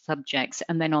age-matched subjects,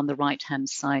 and then on the right-hand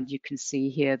side, you can see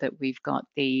here that we've got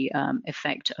the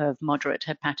effect of moderate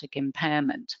hepatic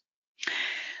impairment.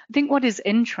 I think what is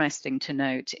interesting to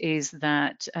note is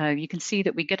that you can see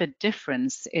that we get a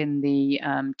difference in the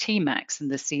Tmax and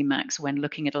the Cmax when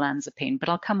looking at olanzapine, but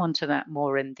I'll come on to that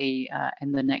more in the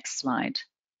next slide.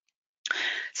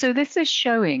 So this is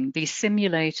showing the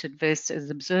simulated versus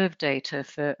observed data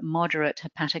for moderate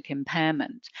hepatic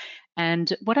impairment.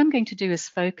 And what I'm going to do is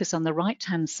focus on the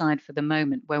right-hand side for the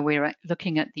moment, where we're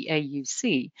looking at the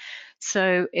AUC.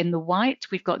 So in the white,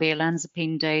 we've got the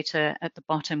olanzapine data. At the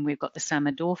bottom, we've got the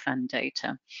samidorphan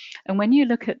data. And when you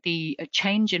look at the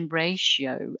change in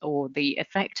ratio or the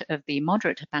effect of the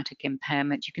moderate hepatic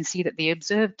impairment, you can see that the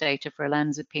observed data for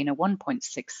olanzapine are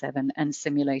 1.67 and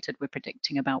simulated, we're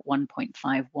predicting about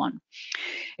 1.51.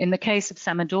 In the case of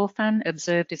samidorphan,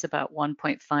 observed is about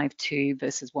 1.52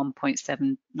 versus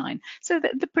 1.79. So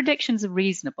the predictions are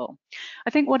reasonable. I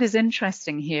think what is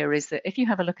interesting here is that if you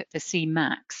have a look at the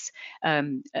Cmax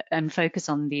and focus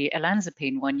on the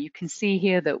olanzapine one, you can see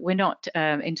here that we're not,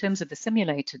 in terms of the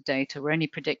simulated data, we're only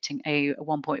predicting a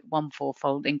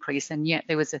 1.14-fold increase, and yet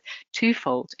there was a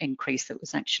 2-fold increase that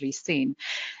was actually seen.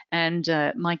 And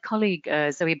my colleague,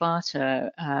 Zoe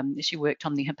Barter, she worked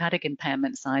on the hepatic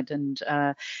impairment side and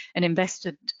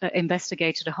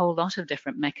investigated a whole lot of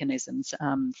different mechanisms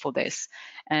for this.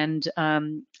 And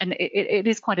it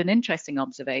is quite an interesting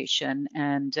observation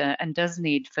and does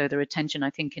need further attention, I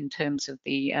think, in terms of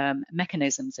the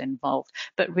mechanisms involved.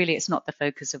 But really, it's not the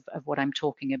focus of what I'm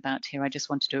talking about here. I just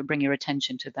wanted to bring your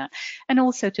attention to that. And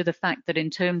also to the fact that in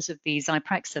terms of the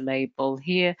Zyprexa label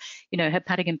here, you know,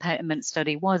 hepatic impairment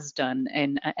study was done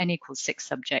in N equals 6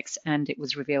 subjects, and it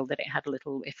was revealed that it had a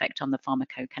little effect on the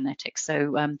pharmacokinetic.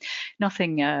 So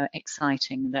nothing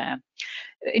exciting there.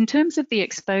 In terms of the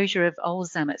exposure of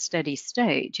Olzam at steady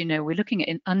state, you know, we're looking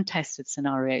at untested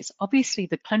scenarios. Obviously,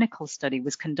 the clinical study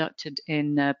was conducted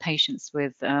in patients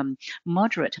with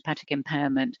moderate hepatic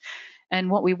impairment. And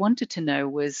what we wanted to know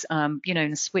was, you know,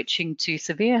 in switching to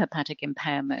severe hepatic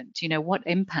impairment, you know, what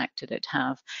impact did it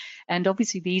have? And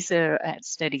obviously these are at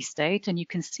steady state, and you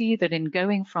can see that in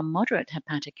going from moderate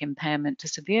hepatic impairment to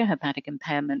severe hepatic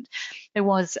impairment, there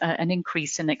was an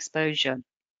increase in exposure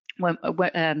for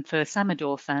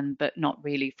samidorphan, but not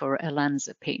really for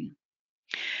olanzapine.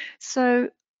 So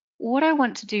what I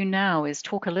want to do now is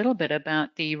talk a little bit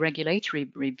about the regulatory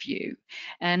review.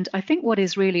 And I think what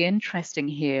is really interesting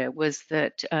here was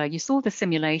that you saw the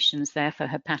simulations there for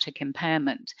hepatic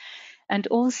impairment. And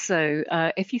also,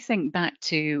 if you think back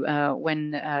to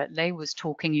when Leigh was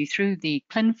talking you through the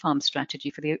ClinPharm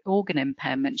strategy for the organ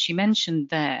impairment, she mentioned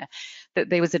there that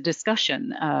there was a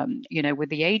discussion, you know, with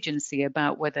the agency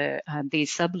about whether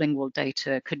these sublingual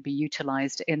data could be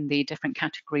utilized in the different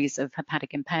categories of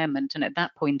hepatic impairment. And at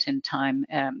that point in time,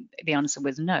 the answer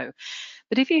was no.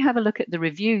 But if you have a look at the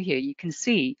review here, you can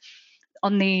see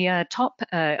On the top,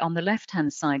 on the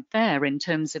left-hand side there, in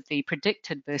terms of the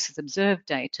predicted versus observed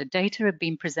data, data have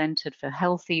been presented for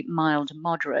healthy, mild,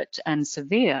 moderate, and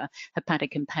severe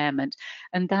hepatic impairment,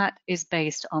 and that is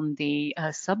based on the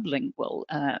sublingual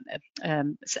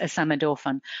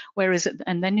samidorphan. Whereas,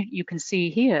 and then you can see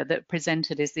here that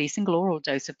presented is the single oral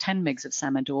dose of 10 mg of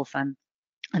samidorphan,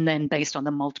 and then based on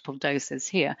the multiple doses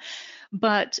here.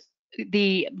 But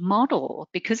the model,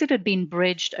 because it had been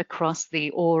bridged across the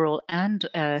oral and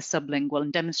sublingual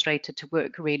and demonstrated to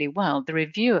work really well, the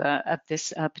reviewer of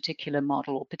this particular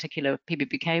model or particular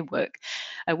PBPK work,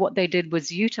 what they did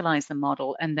was utilize the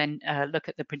model and then look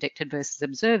at the predicted versus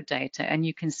observed data. And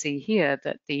you can see here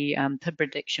that the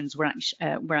predictions were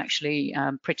actually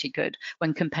pretty good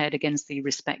when compared against the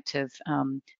respective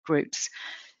groups.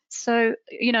 So,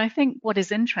 I think what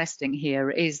is interesting here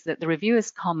is that the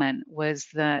reviewer's comment was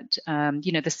that,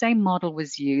 the same model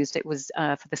was used. It was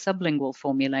for the sublingual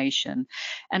formulation.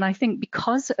 And I think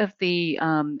because of the,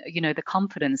 the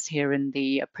confidence here in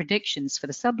the predictions for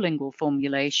the sublingual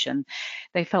formulation,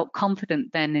 they felt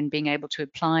confident then in being able to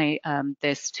apply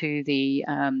this to the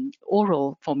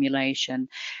oral formulation.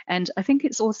 And I think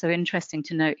it's also interesting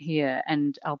to note here,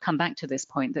 and I'll come back to this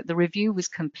point, that the review was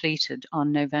completed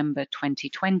on November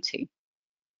 2020.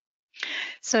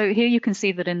 So here you can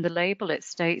see that in the label it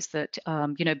states that,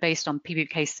 based on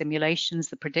PBPK simulations,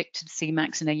 the predicted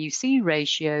Cmax and AUC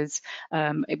ratios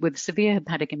with severe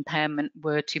hepatic impairment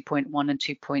were 2.1 and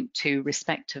 2.2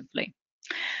 respectively.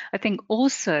 I think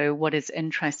also what is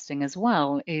interesting as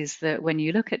well is that when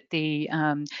you look at the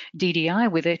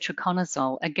DDI with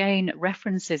itraconazole, again,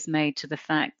 reference is made to the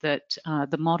fact that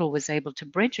the model was able to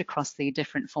bridge across the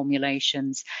different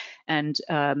formulations. And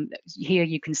here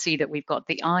you can see that we've got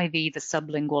the IV, the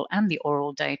sublingual, and the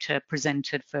oral data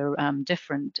presented for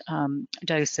different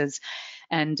doses.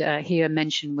 And here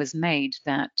mention was made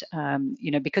that,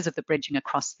 because of the bridging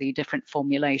across the different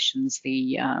formulations,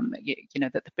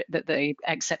 that they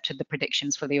accepted the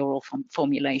predictions for the oral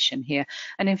formulation here.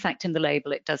 And in fact, in the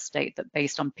label, it does state that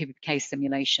based on PBPK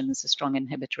simulations, a strong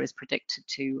inhibitor is predicted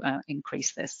to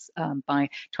increase this by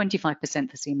 25%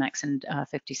 for Cmax and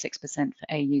 56% for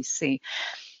AUC.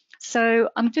 So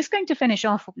I'm just going to finish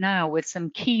off now with some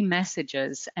key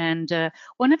messages. And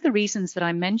one of the reasons that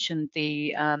I mentioned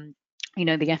the the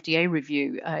FDA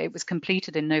review, it was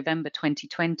completed in November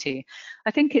 2020.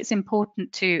 I think it's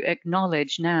important to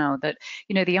acknowledge now that,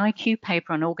 the IQ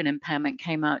paper on organ impairment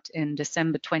came out in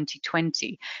December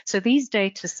 2020. So these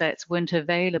data sets weren't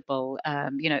available,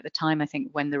 at the time, I think,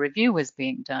 when the review was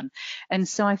being done. And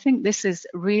so I think this is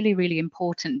really, really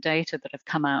important data that have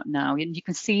come out now. And you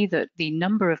can see that the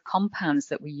number of compounds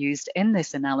that we used in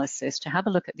this analysis to have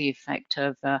a look at the effect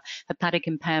of hepatic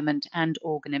impairment and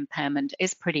organ impairment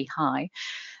is pretty high.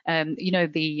 In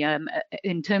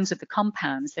terms of the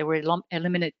compounds, they were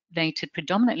eliminated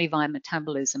predominantly via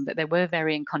metabolism, but there were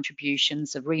varying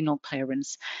contributions of renal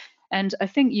clearance. And I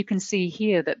think you can see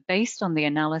here that based on the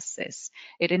analysis,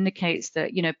 it indicates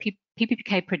that,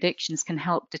 PBPK predictions can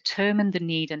help determine the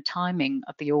need and timing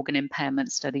of the organ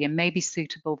impairment study and may be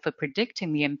suitable for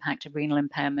predicting the impact of renal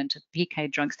impairment of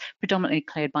PK drugs predominantly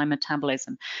cleared by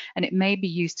metabolism. And it may be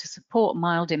used to support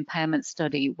mild impairment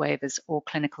study waivers or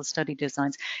clinical study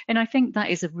designs. And I think that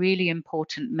is a really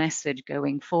important message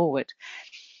going forward.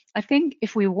 I think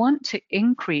if we want to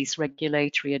increase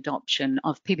regulatory adoption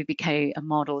of PBPK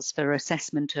models for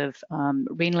assessment of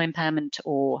renal impairment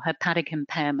or hepatic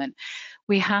impairment,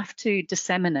 we have to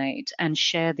disseminate and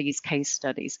share these case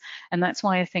studies. And that's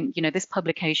why I think, this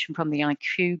publication from the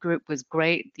IQ group was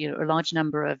great. A large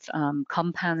number of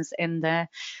compounds in there.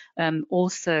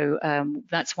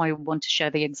 That's why we want to share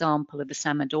the example of the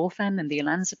samidorphan and the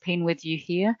olanzapine with you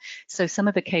here. So some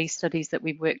of the case studies that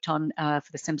we've worked on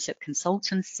for the SimSip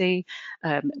consultancy,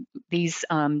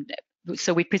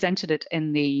 so we presented it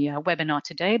in the webinar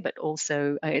today, but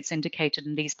also it's indicated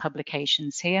in these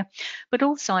publications here. But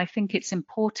also I think it's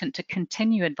important to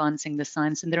continue advancing the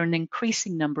science, and there are an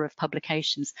increasing number of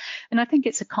publications. And I think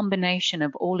it's a combination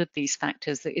of all of these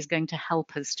factors that is going to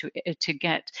help us to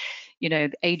get,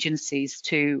 agencies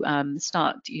to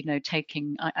start,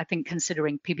 taking, I think,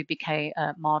 considering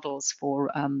PBPK models for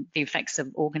the effects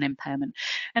of organ impairment.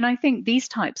 And I think these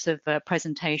types of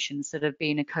presentations that have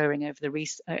been occurring over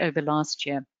the last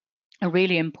year are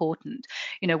really important,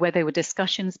 where there were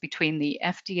discussions between the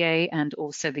FDA and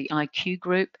also the IQ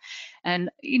group. And,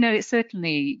 it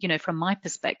certainly, from my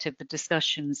perspective, the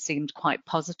discussions seemed quite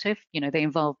positive. They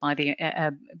involved by the,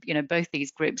 both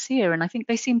these groups here, and I think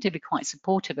they seem to be quite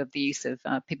supportive of the use of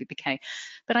PBPK.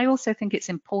 But I also think it's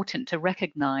important to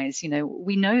recognize,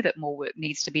 we know that more work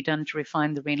needs to be done to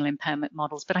refine the renal impairment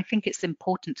models, but I think it's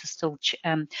important to still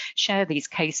share these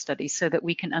case studies so that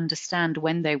we can understand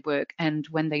when they work and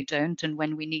when they don't, and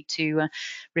when we need to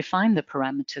refine the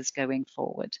parameters going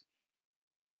forward.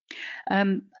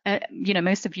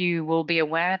 Most of you will be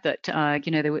aware that,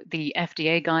 the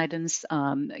FDA guidance,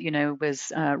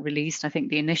 was released. I think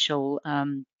the initial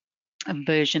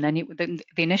version,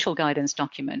 the initial guidance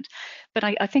document. But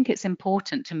I think it's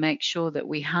important to make sure that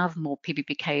we have more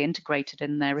PBPK integrated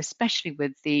in there, especially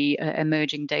with the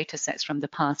emerging data sets from the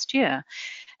past year.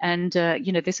 And,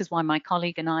 this is why my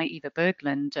colleague and I, Eva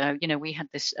Berglund, we had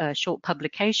this short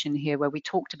publication here where we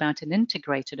talked about an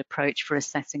integrated approach for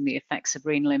assessing the effects of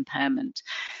renal impairment.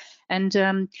 And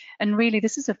really,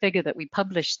 this is a figure that we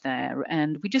published there,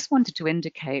 and we just wanted to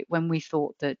indicate when we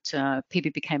thought that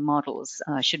PBPK models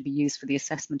should be used for the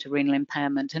assessment of renal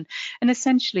impairment. And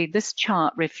essentially, this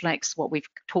chart reflects what we've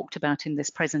talked about in this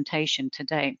presentation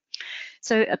today.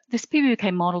 So this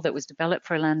PBPK model that was developed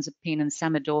for olanzapine and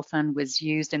samidorphan was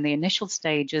used in the initial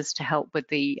stages to help with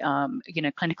the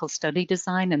clinical study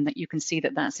design, and that you can see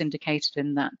that that's indicated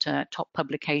in that top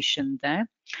publication there.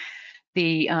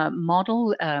 The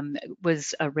model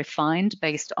was refined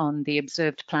based on the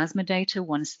observed plasma data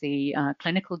once the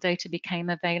clinical data became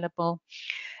available.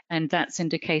 And that's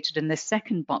indicated in this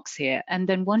second box here. And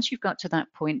then once you've got to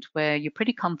that point where you're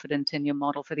pretty confident in your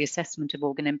model for the assessment of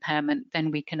organ impairment,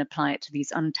 then we can apply it to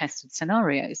these untested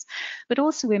scenarios. But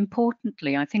also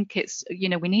importantly, I think it's,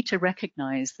 we need to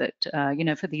recognize that,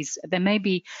 for these, there may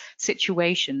be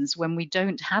situations when we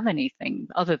don't have anything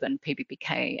other than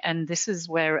PBPK. And this is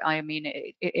where,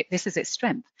 this is its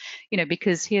strength,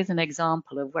 because here's an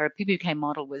example of where a PBPK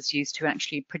model was used to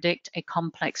actually predict a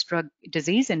complex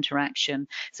drug-disease interaction.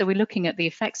 So we're looking at the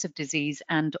effects of disease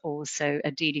and also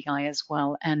a DDI as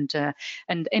well, and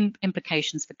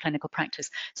implications for clinical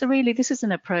practice. So really, this is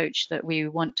an approach that we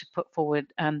want to put forward.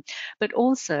 But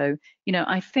also,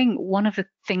 I think one of the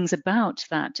things about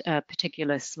that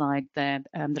particular slide there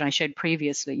that I showed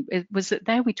previously was that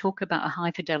there we talk about a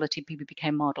high-fidelity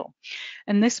PBPK model.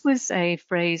 And this was a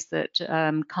phrase that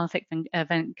Karthik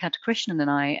Venkatakrishnan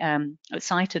and I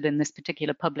cited in this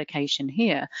particular publication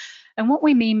here. And what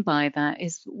we mean by that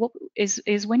is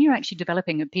when you're actually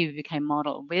developing a PBPK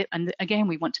model, and again,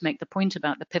 we want to make the point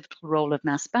about the pivotal role of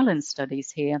mass balance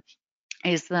studies here,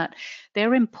 is that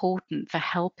they're important for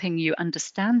helping you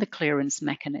understand the clearance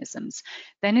mechanisms.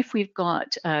 Then if we've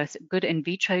got good in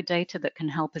vitro data that can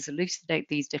help us elucidate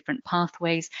these different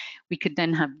pathways, we could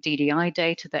then have DDI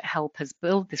data that help us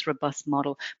build this robust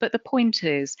model. But the point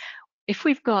is, if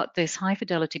we've got this high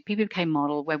fidelity PBPK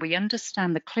model where we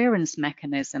understand the clearance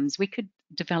mechanisms, we could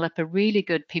develop a really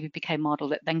good PBPK model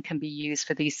that then can be used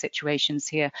for these situations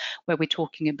here where we're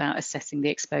talking about assessing the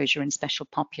exposure in special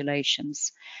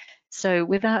populations. So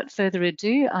without further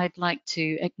ado, I'd like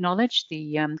to acknowledge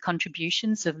the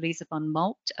contributions of Lisa von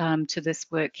Molt to this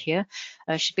work here.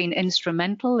 She's been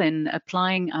instrumental in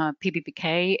applying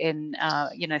PBPK in,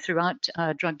 throughout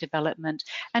drug development,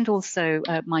 and also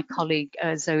my colleague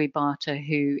Zoe Barter,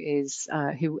 who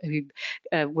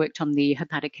worked on the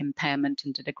hepatic impairment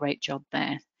and did a great job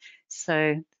there.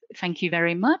 So thank you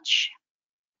very much.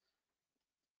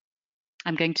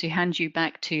 I'm going to hand you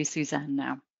back to Suzanne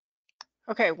now.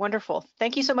 Okay, wonderful.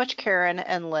 Thank you so much, Karen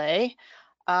and Lei.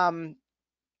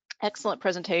 Excellent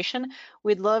presentation.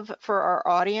 We'd love for our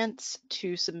audience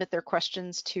to submit their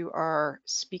questions to our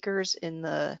speakers in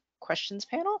the questions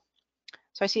panel.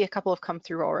 So I see a couple have come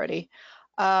through already.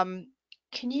 Can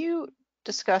you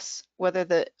discuss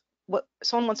whether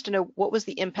someone wants to know what was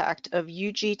the impact of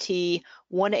UGT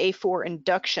 1A4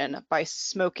 induction by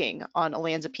smoking on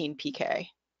olanzapine PK?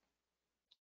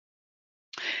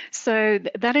 So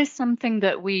that is something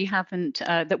that we haven't,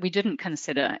 that we didn't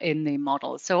consider in the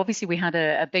model. So obviously we had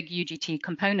a big UGT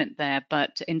component there,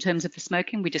 but in terms of the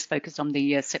smoking, we just focused on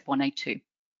the CYP1A2.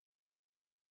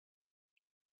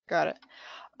 Got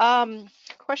it.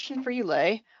 Question for you,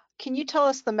 Lei. Can you tell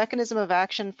us the mechanism of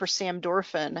action for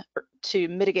samidorphan to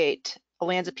mitigate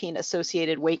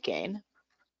olanzapine-associated weight gain?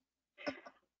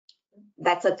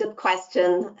 That's a good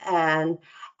question. And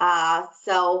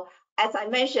so, as I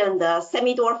mentioned, the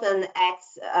samidorphan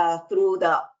acts through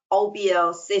the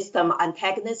opioid system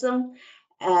antagonism,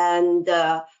 and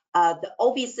the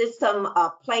OB system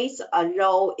plays a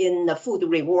role in the food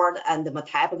reward and the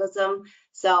metabolism.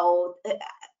 So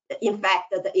in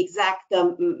fact, the exact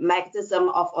mechanism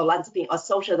of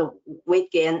olanzapine-associated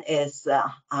weight gain is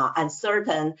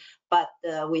uncertain, but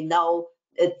we know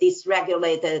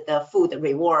dysregulated food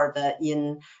reward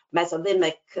in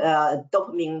mesolimbic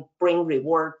dopamine brain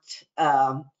reward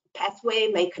pathway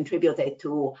may contribute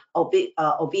to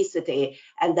obesity,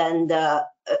 and then the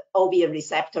opioid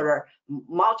receptor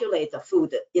modulate the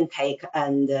food intake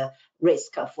and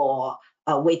risk for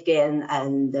weight gain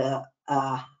and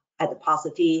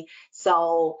adiposity.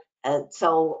 So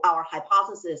our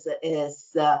hypothesis is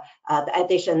the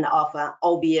addition of an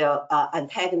opioid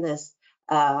antagonist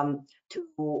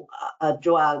to a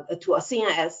drug, to a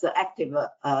CNS active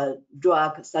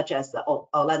drug such as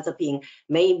olanzapine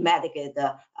may mitigate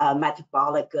the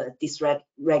metabolic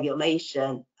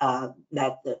dysregulation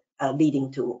that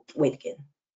leading to weight gain.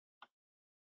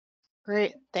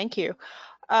 Great, thank you.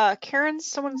 Karen,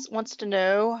 someone wants to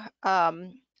know,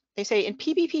 they say in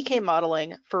PBPK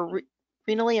modeling for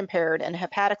renally impaired and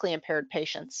hepatically impaired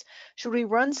patients, should we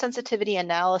run sensitivity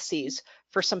analyses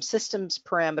for some systems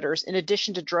parameters in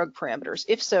addition to drug parameters?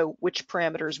 If so, which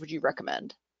parameters would you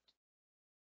recommend?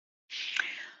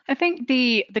 I think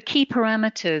the key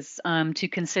parameters to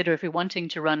consider if we're wanting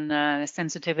to run a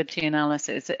sensitivity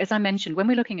analysis, as I mentioned, when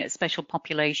we're looking at special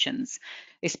populations,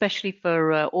 especially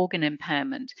for organ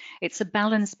impairment, it's a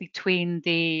balance between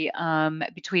the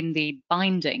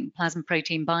binding, plasma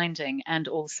protein binding, and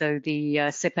also the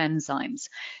CYP enzymes.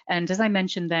 And as I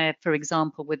mentioned there, for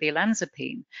example, with the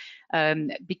olanzapine,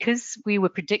 because we were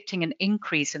predicting an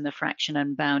increase in the fraction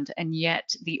unbound, and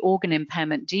yet the organ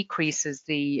impairment decreases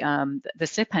the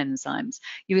CYP enzymes,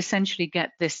 you essentially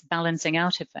get this balancing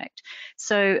out effect.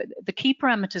 So the key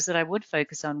parameters that I would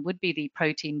focus on would be the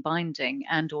protein binding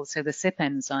and also the CYP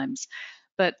enzymes.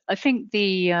 But I think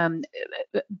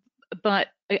but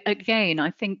again,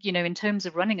 I think, in terms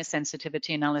of running a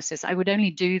sensitivity analysis, I would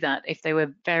only do that if there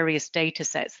were various data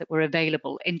sets that were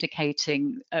available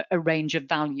indicating a range of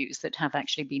values that have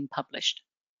actually been published.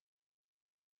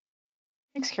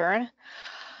 Thanks, Karen.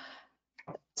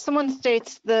 Someone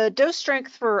states the dose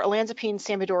strength for olanzapine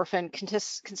samidorphan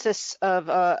consists of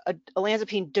a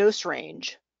olanzapine dose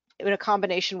range in a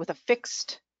combination with a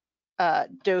fixed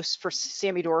dose for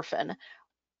samidorphan.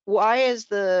 Why is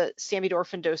the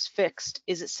samidorphan dose fixed?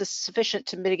 Is it sufficient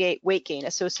to mitigate weight gain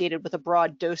associated with a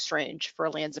broad dose range for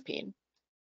olanzapine?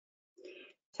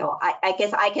 So I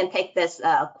guess I can take this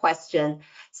question.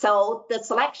 So the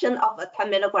selection of a 10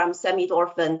 milligram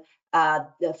samidorphan,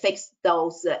 the fixed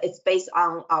dose, is based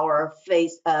on our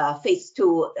phase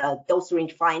 2 dose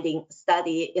range finding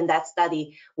study. In that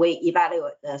study, we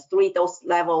evaluate 3 dose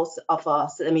levels of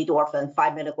samidorphan: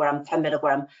 5 milligram, 10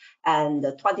 milligram, and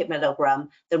 20 milligram.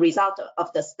 The result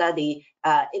of the study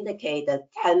indicate that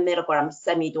 10 milligram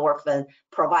samidorphan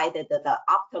provided the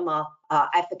optimal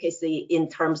efficacy in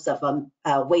terms of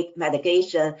weight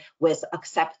mitigation with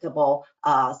acceptable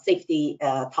safety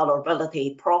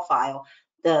tolerability profile.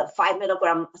 The 5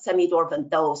 milligram samidorphan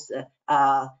dose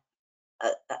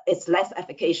is less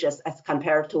efficacious as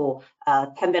compared to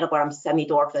 10 milligram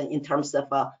samidorphan in terms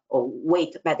of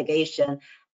weight mitigation,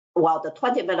 while the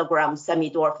 20 milligram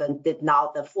samidorphan did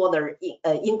not further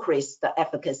increase the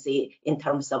efficacy in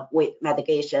terms of weight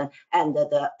mitigation, and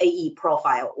the AE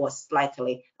profile was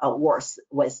slightly worse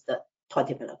with the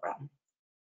 20 milligram.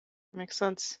 Makes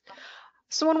sense.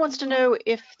 Someone wants to know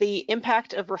if the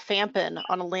impact of rifampin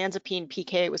on olanzapine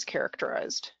PK was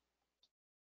characterized.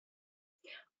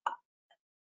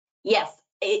 Yes,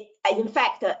 in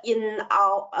fact, in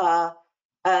our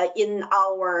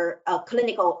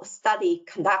clinical study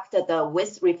conducted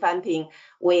with rifampin,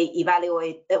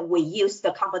 we used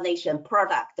the combination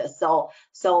product. So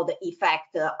the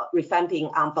effect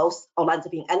rifampin on both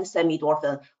olanzapine and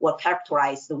samidorphan were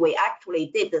characterized. We actually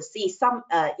did see some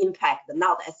impact,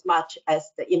 not as much as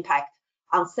the impact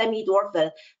on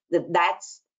samidorphan. That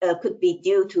could be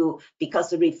due to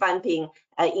because rifampin,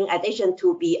 in addition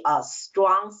to be a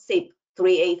strong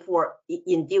CYP3A4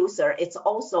 inducer, it's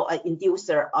also an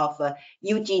inducer of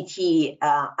UGT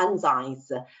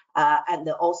enzymes and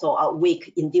also a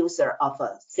weak inducer of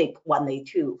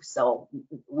CYP1A2, so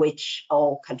which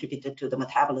all contributed to the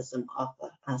metabolism of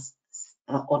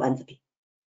olanzapine.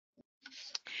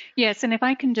 Yes, and if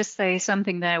I can just say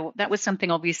something there, that was something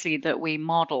obviously that we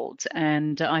modeled,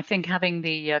 and I think having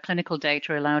the clinical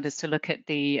data allowed us to look at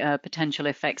the potential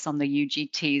effects on the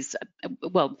UGTs.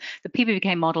 Well, the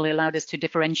PBPK model allowed us to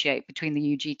differentiate between the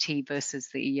UGT versus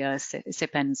the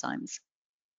CYP enzymes.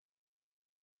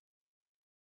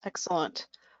 Excellent.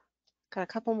 Got a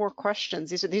couple more questions.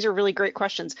 These are really great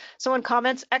questions. Someone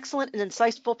comments, excellent and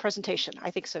insightful presentation.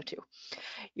 I think so too.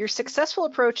 Your successful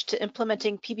approach to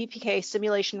implementing PBPK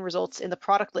simulation results in the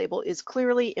product label is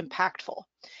clearly impactful.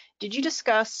 Did you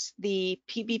discuss the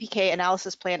PBPK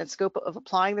analysis plan and scope of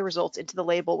applying the results into the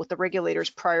label with the regulators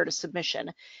prior to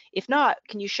submission? If not,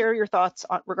 can you share your thoughts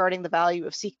regarding the value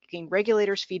of seeking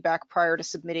regulators' feedback prior to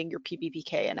submitting your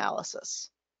PBPK analysis?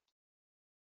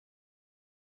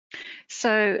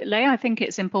 So, Leigh, I think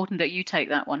it's important that you take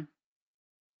that one.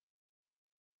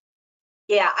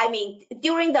 Yeah, I mean,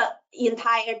 during the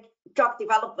entire drug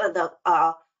development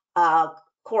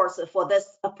course for this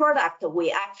product,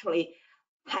 we actually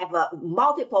have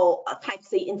multiple type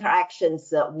C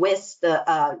interactions with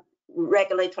the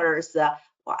regulators.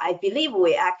 I believe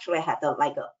we actually had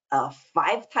like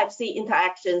 5 type C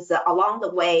interactions along the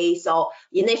way. So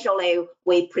initially,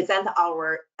 we present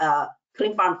our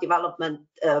clean farm development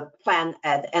plan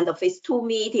at the end of phase 2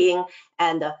 meeting,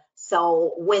 and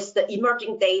so with the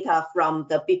emerging data from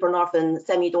the buprenorphine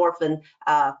samidorphan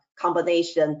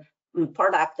combination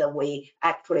product, we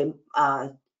actually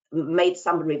made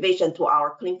some revision to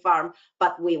our clean farm,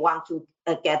 but we want to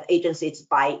get agencies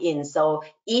buy-in. So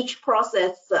each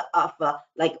process of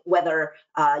like whether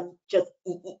just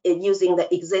using the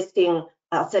existing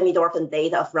samidorphan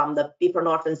data from the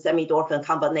buprenorphine samidorphan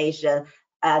combination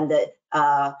and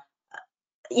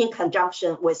in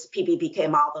conjunction with PBPK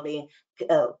modeling,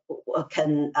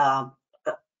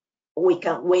 we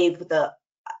can waive the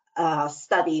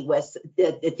study with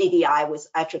the DDI with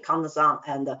itraconazole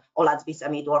and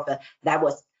olanzapine-associated. That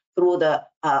was through the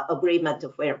agreement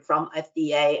from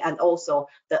FDA, and also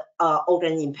the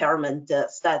organ impairment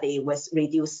study with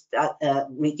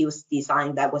reduced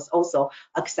design that was also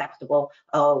acceptable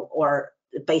or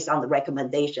based on the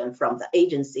recommendation from the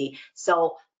agency.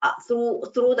 So through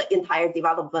the entire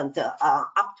development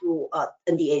up to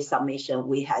NDA submission,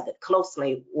 we had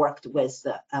closely worked with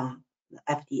the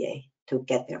FDA to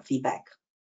get their feedback.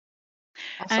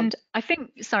 Awesome. And I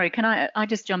think, sorry, can I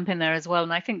just jump in there as well?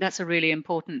 And I think that's a really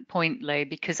important point, Leigh,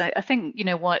 because I think, you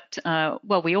know, what,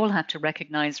 well, we all have to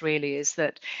recognize really is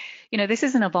that, you know, this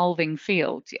is an evolving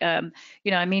field. You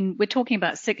know, I mean, we're talking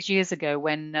about 6 years ago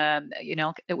when, you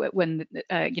know,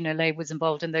 Leigh was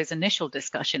involved in those initial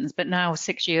discussions, but now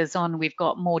 6 years on, we've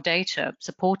got more data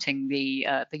supporting the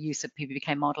use of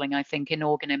PBPK modeling, I think, in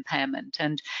organ impairment.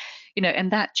 And, you know,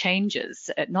 and that changes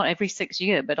not every 6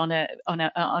 years, but on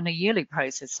a yearly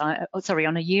process.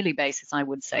 On a yearly basis, I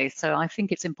would say. So I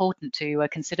think it's important to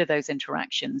consider those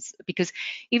interactions, because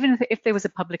even if there was a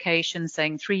publication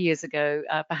saying 3 years ago,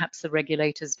 perhaps the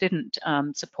regulators didn't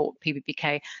support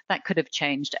PBPK, that could have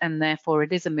changed, and therefore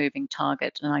it is a moving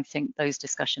target. And I think those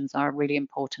discussions are really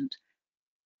important.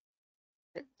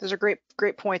 Those are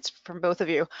great points from both of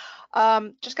you.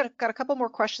 Just got a couple more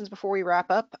questions before we wrap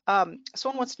up.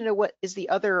 Someone wants to know, what is the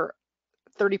other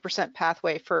 30%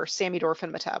 pathway for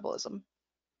samidorphan metabolism?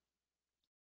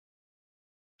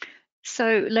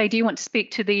 So, Leigh, do you want to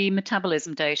speak to the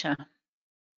metabolism data?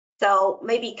 So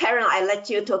maybe Karen, I let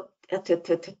you to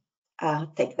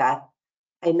take that.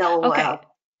 I know. Okay.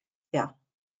 Yeah.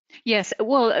 Yes,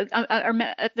 well,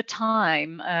 at the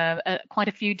time, quite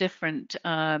a few different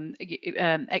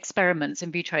experiments,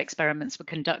 in vitro experiments, were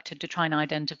conducted to try and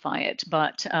identify it.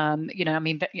 But you know, I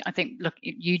mean, I think, look,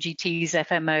 UGTs,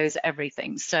 FMOs,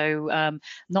 everything. So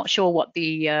not sure what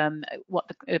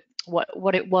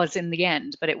what it was in the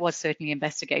end, but it was certainly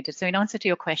investigated. So in answer to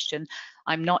your question,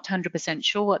 I'm not 100%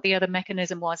 sure what the other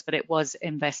mechanism was, but it was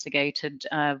investigated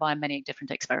via many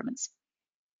different experiments.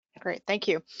 Great, thank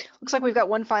you. Looks like we've got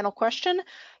one final question.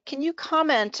 Can you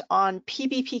comment on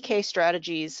PBPK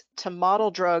strategies to model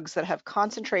drugs that have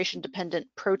concentration-dependent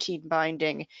protein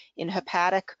binding in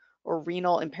hepatic or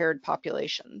renal impaired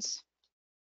populations?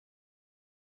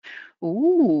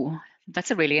 Ooh,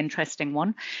 that's a really interesting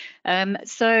one.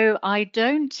 So I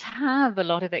don't have a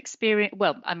lot of experience.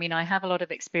 Well, I mean, I have a lot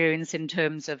of experience in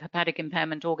terms of hepatic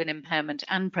impairment, organ impairment,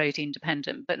 and protein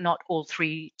dependent, but not all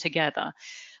three together.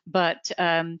 But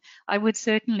I would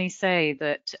certainly say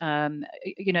that,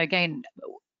 you know, again,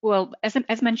 well,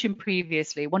 as mentioned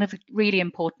previously, one of the really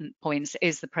important points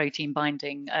is the protein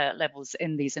binding levels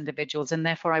in these individuals. And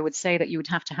therefore, I would say that you would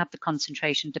have to have the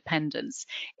concentration dependence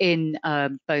in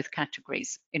both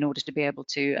categories in order to be able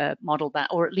to model that,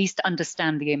 or at least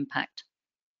understand the impact.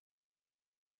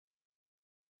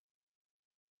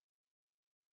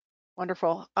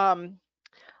 Wonderful.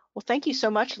 Well, thank you so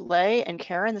much, Leigh and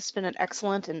Karen. This has been an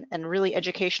excellent and really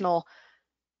educational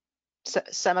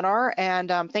seminar. And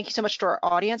thank you so much to our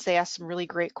audience. They asked some really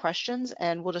great questions,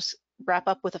 and we'll just wrap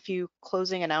up with a few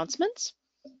closing announcements.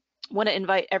 want to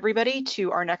invite everybody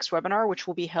to our next webinar, which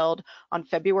will be held on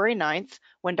February 9th,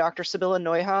 when Dr. Sibylla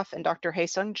Neuhoff and Dr.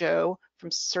 Haesung Jo from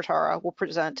Certara will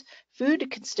present Food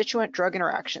Constituent Drug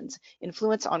Interactions,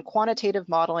 Influence on Quantitative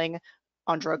Modeling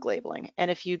on Drug Labeling.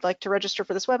 And if you'd like to register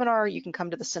for this webinar, you can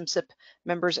come to the SIMSIP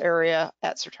members area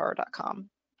at certara.com.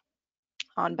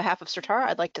 On behalf of Certara,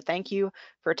 I'd like to thank you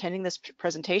for attending this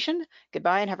presentation.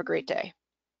 Goodbye and have a great day.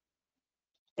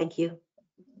 Thank you.